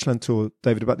the Deutschland Tour,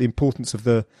 David, about the importance of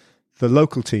the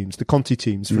local teams, the Conti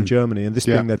teams from Germany, and this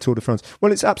being their Tour de France.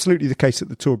 Well, it's absolutely the case at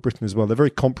the Tour of Britain as well. They're very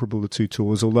comparable, the two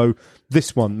tours, although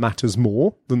this one matters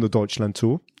more than the Deutschland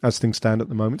Tour, as things stand at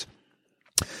the moment.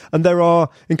 And there are,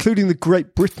 including the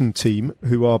Great Britain team,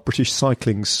 who are British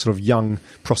cycling's sort of young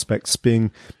prospects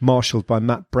being marshalled by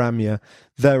Matt Bramier,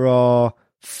 there are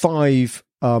 5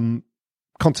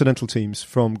 continental teams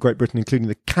from Great Britain, including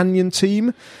the Canyon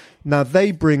team. Now,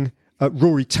 they bring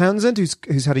Rory Townsend,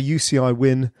 who's had a UCI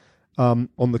win on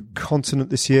the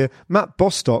continent this year. Matt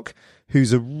Bostock,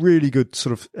 who's a really good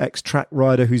sort of ex-track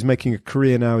rider who's making a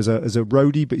career now as a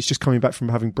roadie, but he's just coming back from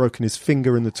having broken his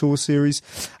finger in the Tour Series.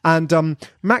 And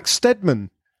Max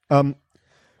Stedman, do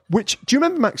you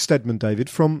remember Max Stedman, David,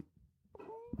 from...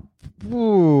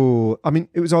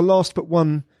 it was our last but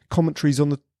one commentaries on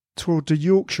the Tour de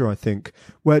Yorkshire, I think.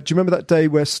 Do you remember that day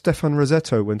where Stefan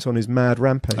Rossetto went on his mad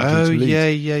rampage? Oh,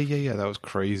 yeah. That was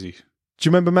crazy. Do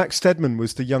you remember Max Stedman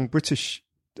was the young British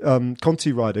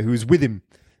Conti rider who was with him?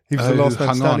 He was the last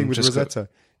man standing with Rossetto.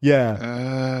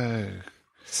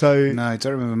 So no, I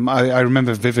don't remember. I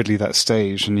remember vividly that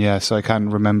stage, and so I can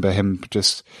remember him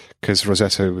just because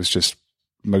Rossetto was just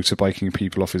motorbiking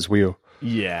people off his wheel.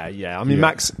 Yeah. I mean,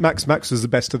 Max was the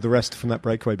best of the rest from that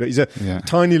breakaway, but he's a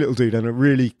tiny little dude and a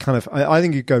really kind of. I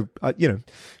think he'd go.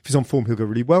 If he's on form, he'll go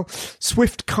really well.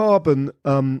 Swift Carbon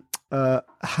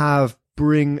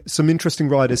bring some interesting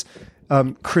riders.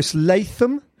 Chris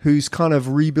Latham, who's kind of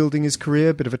rebuilding his career,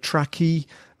 a bit of a trackie,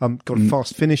 got a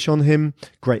fast finish on him,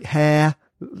 great hair,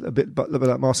 a bit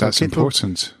like Marcel That's Kittel.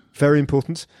 Important. Very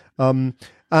important.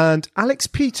 And Alex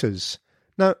Peters.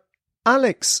 Now,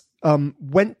 Alex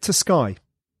went to Sky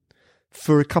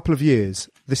for a couple of years.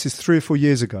 This is 3 or 4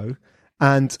 years ago,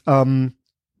 and found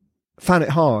it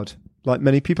hard, like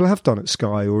many people have done at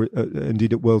Sky or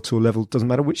indeed at World Tour level, doesn't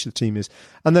matter which the team is,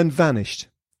 and then vanished,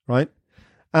 right?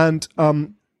 And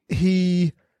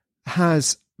he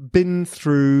has been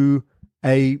through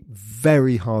a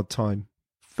very hard time.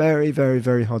 Very, very,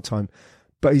 very hard time.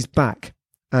 But he's back.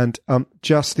 And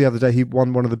just the other day, he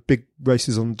won one of the big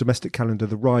races on the domestic calendar,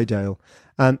 the Rydale.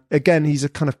 And again, he's a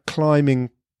kind of punchy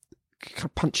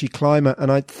climber.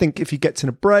 And I think if he gets in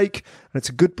a break, and it's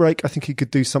a good break, I think he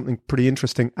could do something pretty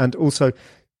interesting. And also,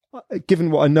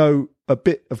 given what I know a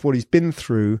bit of what he's been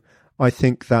through, I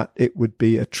think that it would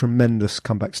be a tremendous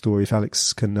comeback story if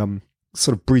Alex can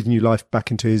sort of breathe new life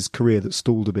back into his career that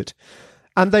stalled a bit.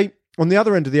 And they, on the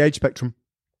other end of the age spectrum,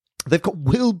 they've got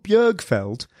Will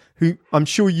Bjergfeld, who I'm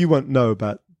sure you won't know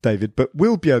about, David, but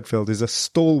Will Bjergfeld is a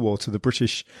stalwart of the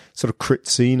British sort of crit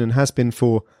scene and has been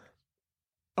for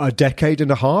a decade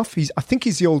and a half. I think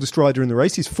he's the oldest rider in the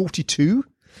race. He's 42.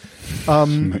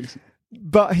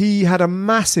 But he had a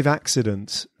massive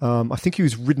accident. I think he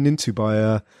was ridden into by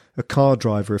a car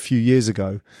driver a few years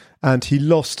ago, and he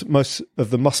lost most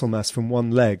of the muscle mass from one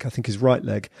leg, I think his right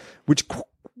leg, which,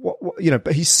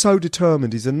 but he's so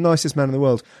determined. He's the nicest man in the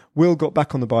world. Will got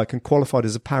back on the bike and qualified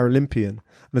as a Paralympian and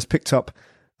has picked up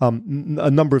a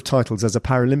number of titles as a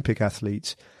Paralympic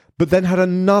athlete, but then had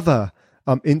another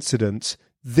incident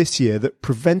this year that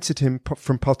prevented him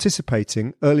from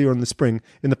participating earlier in the spring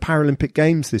in the Paralympic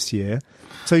Games this year.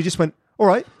 So he just went, all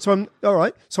right, so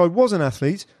I was an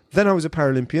athlete, then I was a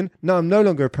Paralympian, now I'm no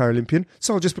longer a Paralympian,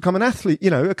 so I'll just become an athlete,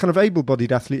 a kind of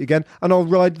able-bodied athlete again, and I'll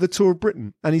ride the Tour of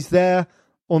Britain. And he's there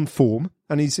on form,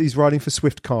 and he's riding for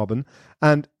Swift Carbon,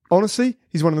 and honestly,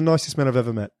 he's one of the nicest men I've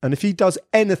ever met. And if he does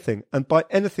anything, and by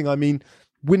anything I mean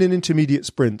win an intermediate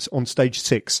sprint on stage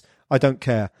 6, I don't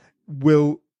care,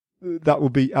 that will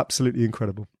be absolutely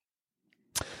incredible.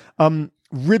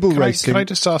 Ribble Racing. Can I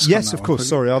just ask? Yes, of course.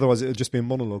 Sorry, otherwise it would just be a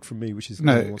monologue from me, which is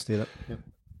no one wants to hear that. Yeah.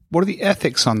 What are the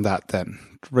ethics on that then?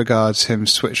 Regards him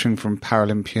switching from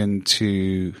Paralympian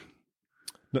to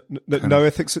no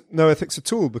ethics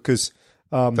at all, because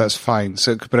that's fine.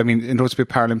 So, but I mean, in order to be a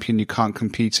Paralympian, you can't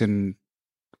compete in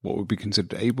what would be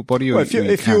considered able body. Or well,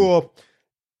 if you're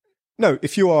No,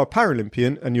 if you are a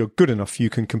Paralympian and you're good enough, you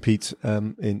can compete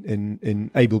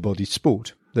in able-bodied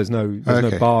sport. There's no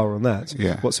bar on that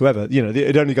whatsoever. You know,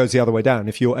 it only goes the other way down.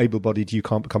 If you're able-bodied, you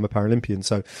can't become a Paralympian.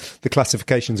 So the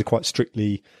classifications are quite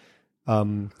strictly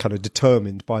kind of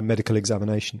determined by medical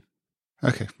examination.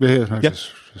 Okay. Yeah.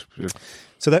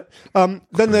 So that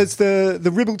then there's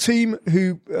the Ribble team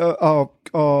who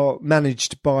are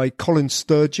managed by Colin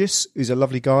Sturgis, who's a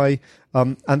lovely guy,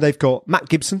 and they've got Matt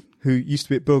Gibson, who used to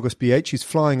be at Burgos BH, who's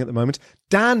flying at the moment.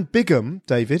 Dan Bigham,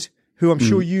 David, who I'm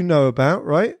sure you know about,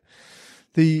 right?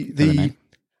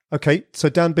 Okay, so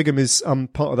Dan Bigham is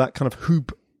part of that kind of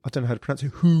Hoob. I don't know how to pronounce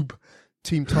it. Hoob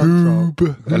team time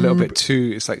trial. A little bit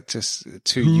too. It's like just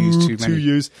too used. Too many. 2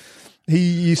 years. He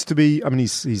used to be. I mean,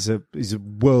 he's a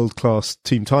world class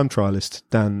team time trialist.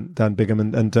 Dan Bigham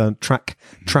and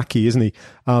tracky, isn't he?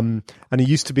 And he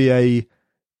used to be a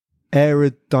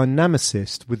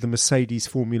aerodynamicist with the Mercedes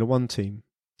Formula One team,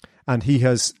 and he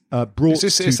has brought.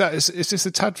 Is this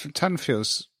the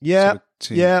Tanfields? Yeah, sort of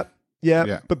team?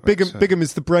 yeah. But Bigham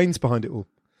is the brains behind it all.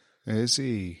 Is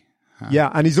he?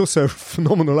 Yeah, and he's also a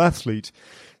phenomenal athlete.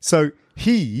 So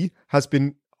he has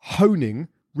been honing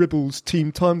Ribble's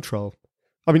team time trial.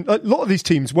 I mean, a lot of these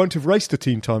teams won't have raced a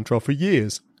team time trial for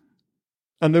years,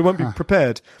 and they won't be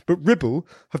prepared. But Ribble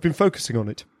have been focusing on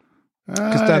it.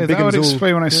 That would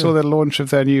explain when I saw the launch of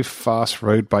their new fast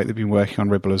road bike they've been working on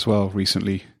Ribble as well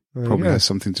recently. Probably has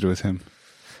something to do with him.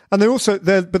 And they're also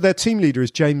their team leader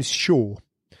is James Shaw,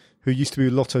 who used to be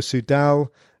with Lotto Soudal.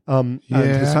 And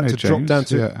has had to drop down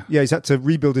to he's had to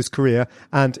rebuild his career,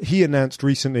 and he announced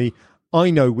recently,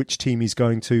 I know which team he's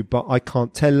going to, but I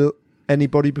can't tell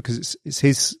anybody because it's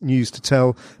his news to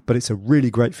tell, but it's a really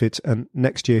great fit, and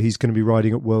next year he's going to be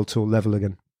riding at World Tour level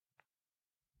again.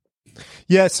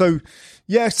 So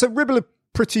Ribble are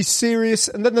pretty serious,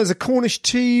 and then there's a Cornish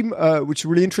team which is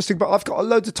really interesting, but I've got a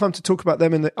load of time to talk about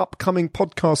them in the upcoming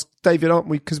podcast, David, aren't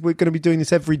we? Because we're going to be doing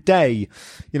this every day,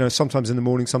 you know, sometimes in the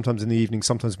morning, sometimes in the evening,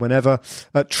 sometimes whenever.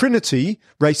 Trinity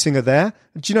Racing are there.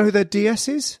 Do you know who their DS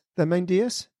is? Their main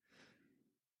DS?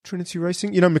 Trinity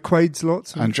Racing, you know, McQuaid's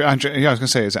lots. Andrew. Yeah, I was going to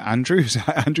say, is it Andrew? Is it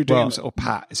Andrew doing it, or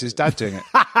Pat? Is his dad doing it?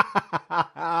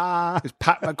 Is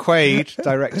Pat McQuaid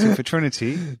directing for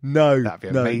Trinity? No, that'd be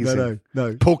amazing.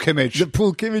 No. Paul Kimmage.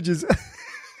 Paul Kimmage is.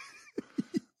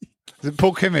 Is it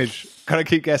Paul Kimmage? Can I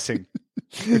keep guessing?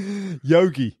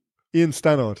 Yogi, Ian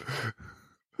Stannard.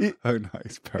 Oh,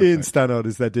 nice. Perfect. Ian Stannard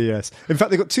is their DS. In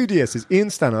fact, they've got two DSs, Ian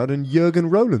Stannard and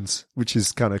Jürgen Rollins, which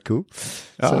is kind of cool.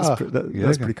 So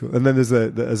that's pretty cool. And then there's,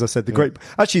 as I said, the great...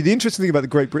 Actually, the interesting thing about the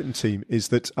Great Britain team is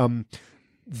that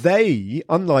they,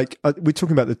 unlike... we're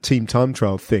talking about the team time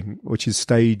trial thing, which is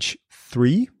stage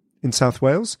 3 in South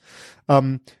Wales,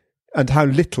 and how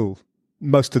little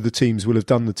most of the teams will have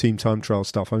done the team time trial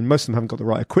stuff. I mean, most of them haven't got the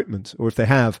right equipment, or if they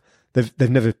have,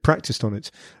 they've never practiced on it.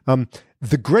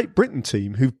 The Great Britain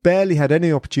team, who've barely had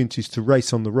any opportunities to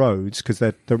race on the roads because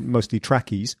they're mostly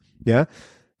trackies,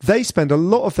 they spend a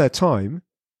lot of their time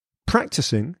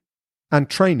practicing and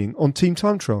training on team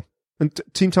time trial and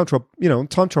team time trial, you know, on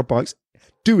time trial bikes,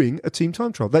 doing a team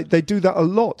time trial. They do that a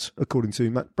lot, according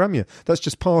to Matt Bramier. That's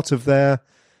just part of their.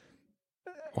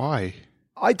 Why?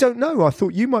 I don't know. I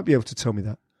thought you might be able to tell me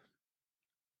that.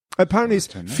 Apparently,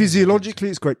 physiologically,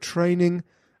 it's great training,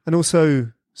 and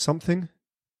also something.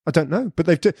 I don't know, but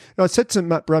I said to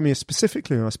Matt Bramier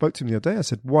specifically when I spoke to him the other day, I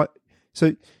said, "What?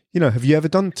 So, you know, have you ever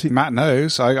done?" Matt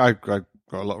knows. I got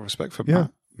a lot of respect for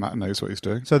Matt. Matt knows what he's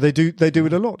doing. So they do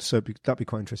it a lot. So that'd be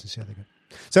quite interesting to see how they go.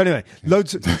 So anyway,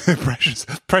 loads of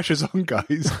pressure's on,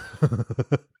 guys.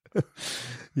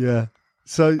 Yeah.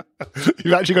 So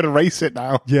you've actually got to race it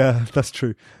now. Yeah, that's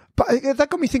true. But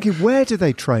that got me thinking: where do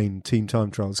they train team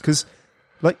time trials? Because,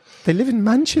 like, they live in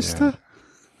Manchester. Yeah.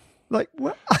 Like,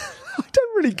 what? I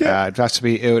don't really get.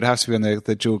 It would have to be on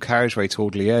the dual carriageway to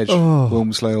Audley Edge,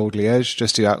 Wilmslow, Audley Edge.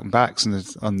 Just do out and backs, and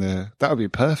that would be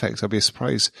perfect. I'd be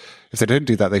surprised if they don't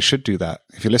do that. They should do that.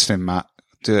 If you're listening, Matt,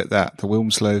 do it. The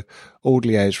Wilmslow,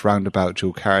 Audley Edge roundabout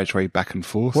dual carriageway back and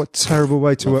forth. What a terrible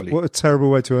way to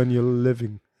earn your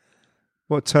living.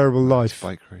 What a terrible life.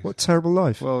 Bike race. What a terrible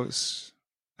life. Well, it's.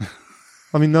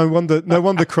 I mean, no wonder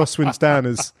Crosswinds Dan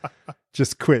has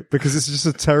just quit, because it's just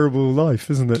a terrible life,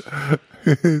 isn't it?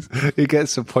 It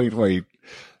gets to a point where you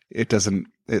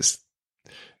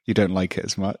don't like it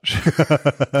as much.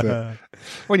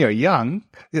 When you're young,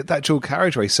 that dual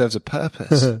carriageway serves a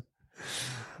purpose.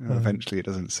 Eventually, it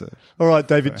doesn't serve. All right,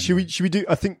 David. Should we do?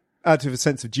 I think, out of a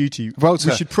sense of duty,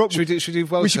 Vuelta. should we do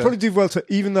Vuelta? We should probably do Vuelta,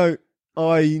 even though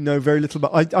I know very little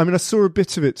about. I mean, I saw a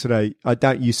bit of it today. I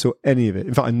doubt you saw any of it.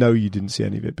 In fact, I know you didn't see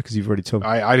any of it because you've already told me.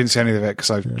 I didn't see any of it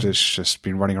because I've just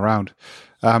been running around.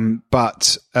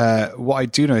 But what I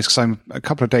do know is because I'm a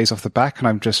couple of days off the back and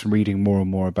I'm just reading more and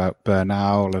more about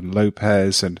Bernal and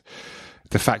Lopez and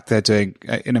the fact they're doing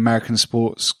in American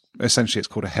sports. Essentially, it's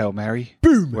called a Hail Mary.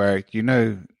 Boom! Where you're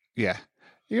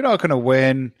not going to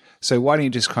win. So why don't you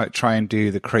just try and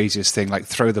do the craziest thing, like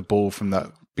throw the ball from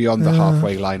beyond the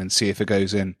halfway line and see if it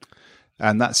goes in?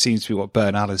 And that seems to be what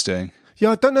Bernal is doing.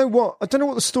 Yeah, I don't know what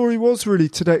the story was really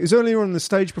today. It was earlier on the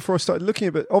stage before I started looking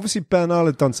at it. But obviously Bernal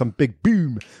had done some big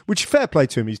boom, which fair play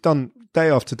to him. He's done day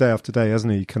after day after day,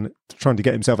 hasn't he? Trying to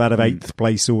get himself out of 8th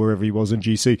place or wherever he was in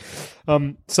GC.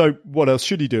 So what else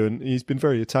should he do? And he's been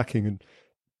very attacking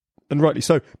and rightly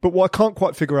so. But what I can't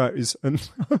quite figure out is, and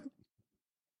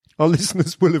our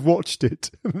listeners will have watched it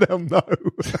and they'll know.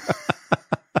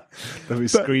 They'll be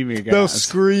screaming again. They'll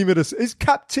scream at us. It's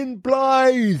Captain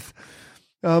Blythe.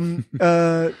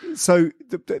 But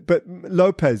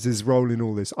Lopez's role in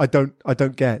all this, I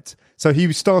don't get. So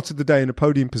he started the day in a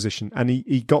podium position, and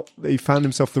he found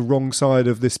himself the wrong side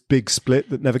of this big split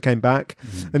that never came back,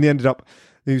 and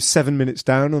he was 7 minutes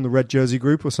down on the red jersey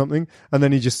group or something, and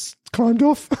then he just climbed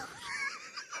off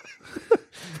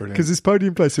because his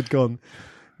podium place had gone.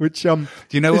 Which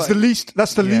you know is the least.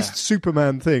 That's the least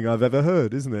Superman thing I've ever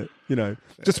heard, isn't it? You know,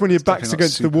 just when your back's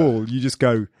against the wall, you just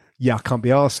go, "Yeah, I can't be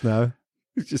arsed now."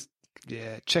 It's just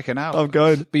checking out. I'm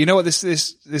going. But you know what?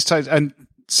 This time, and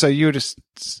so you were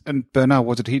and Bernal.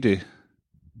 What did he do?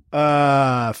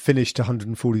 Finished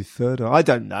 143rd. I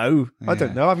don't know. I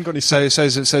don't know. I haven't got any. So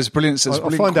it's brilliant. I'll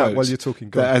find out while you're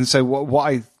talking. And so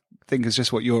what I think is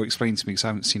just what you're explaining to me, because I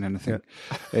haven't seen anything,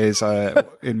 is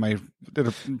in my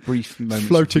little brief moment.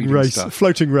 Floating race. And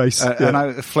floating race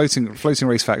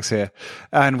facts here.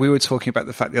 And we were talking about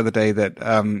the fact the other day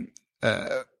that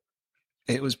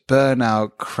it was Bernal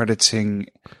crediting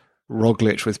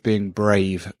Roglic with being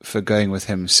brave for going with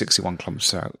him 61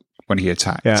 kilometers out when he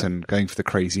attacked and going for the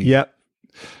crazy,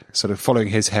 sort of following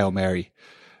his Hail Mary.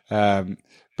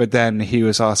 But then he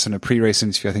was asked in a pre-race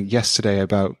interview, I think yesterday,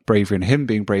 about bravery and him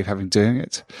being brave having done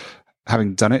it.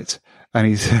 And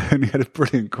he had a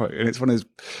brilliant quote, and it's one of those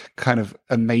kind of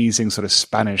amazing sort of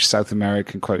Spanish South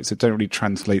American quotes that don't really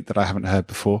translate, that I haven't heard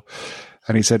before.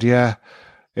 And he said, "Yeah,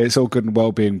 it's all good and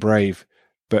well being brave,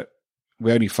 but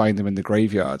we only find them in the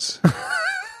graveyards."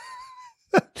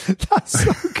 That's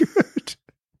so good.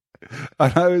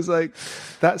 And I was like,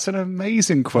 that's an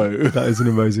amazing quote. That is an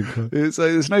amazing quote. It's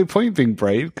like, there's no point being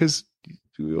brave because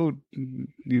you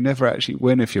never actually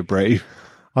win if you're brave.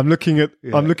 I'm looking at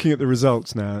the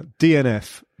results now.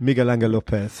 DNF, Miguel Angel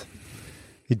Lopez.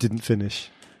 He didn't finish.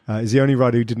 He's the only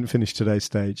rider who didn't finish today's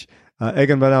stage.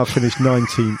 Egan Bernal finished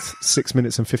 19th, 6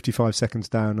 minutes and 55 seconds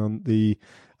down on the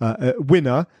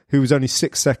winner, who was only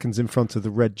 6 seconds in front of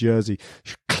the red jersey.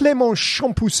 Clément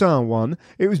Champoussin won.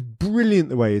 It was brilliant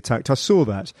the way he attacked. I saw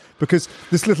that because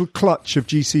this little clutch of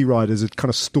GC riders had kind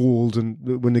of stalled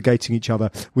and were negating each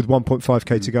other with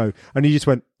 1.5k to go. And he just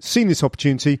went, seen this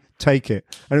opportunity, take it.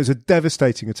 And it was a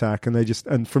devastating attack.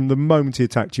 And from the moment he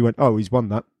attacked, you went, oh, he's won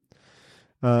that.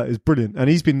 It was brilliant. And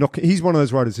he's one of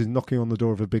those riders who's knocking on the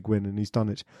door of a big win, and he's done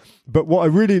it. But what I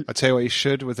tell you what, he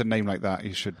should, with a name like that,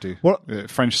 he should do.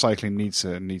 French cycling needs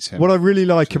him. What I really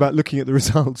like about looking at the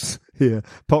results here,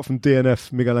 apart from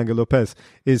DNF Miguel Angel Lopez,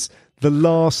 is the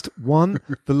last 1,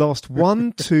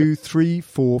 2, 3,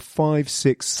 4, 5,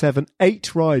 6, 7,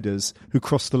 8 riders who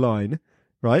crossed the line,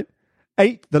 right?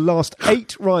 The last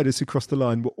 8 riders who crossed the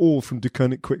line were all from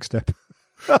Deceuninck Quickstep.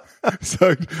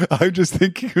 So I'm just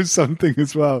thinking of something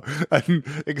as well, and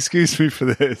excuse me for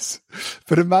this,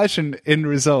 but imagine in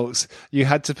results you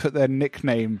had to put their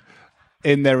nickname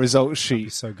in their results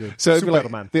sheet. So good. So it'd be like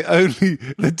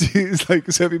the dude's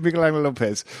like, so it'd be Miguel Angel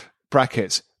Lopez,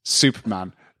 brackets,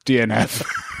 Superman, DNF.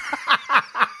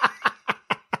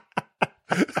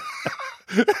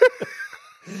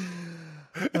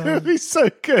 It would be so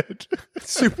good.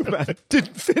 Superman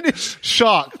didn't finish.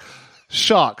 Shark,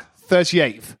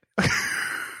 38th.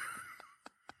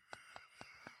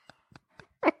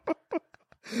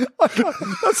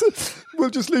 We'll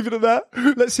just leave it at that.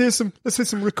 Let's hear some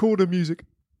recorder music.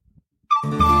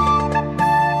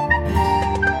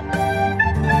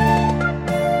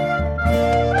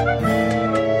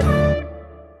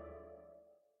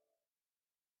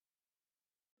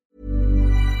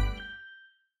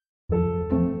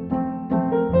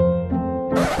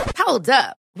 Hold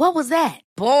up. What was that?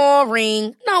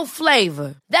 Boring. No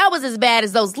flavor. That was as bad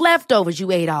as those leftovers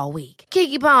you ate all week.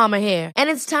 Keke Palmer here,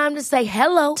 and it's time to say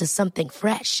hello to something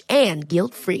fresh and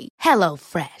guilt-free. Hello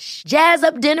Fresh. Jazz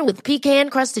up dinner with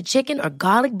pecan-crusted chicken or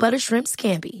garlic butter shrimp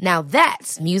scampi. Now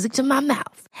that's music to my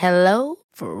mouth. Hello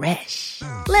Fresh.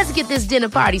 Let's get this dinner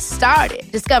party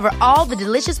started. Discover all the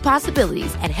delicious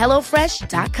possibilities at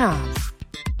HelloFresh.com.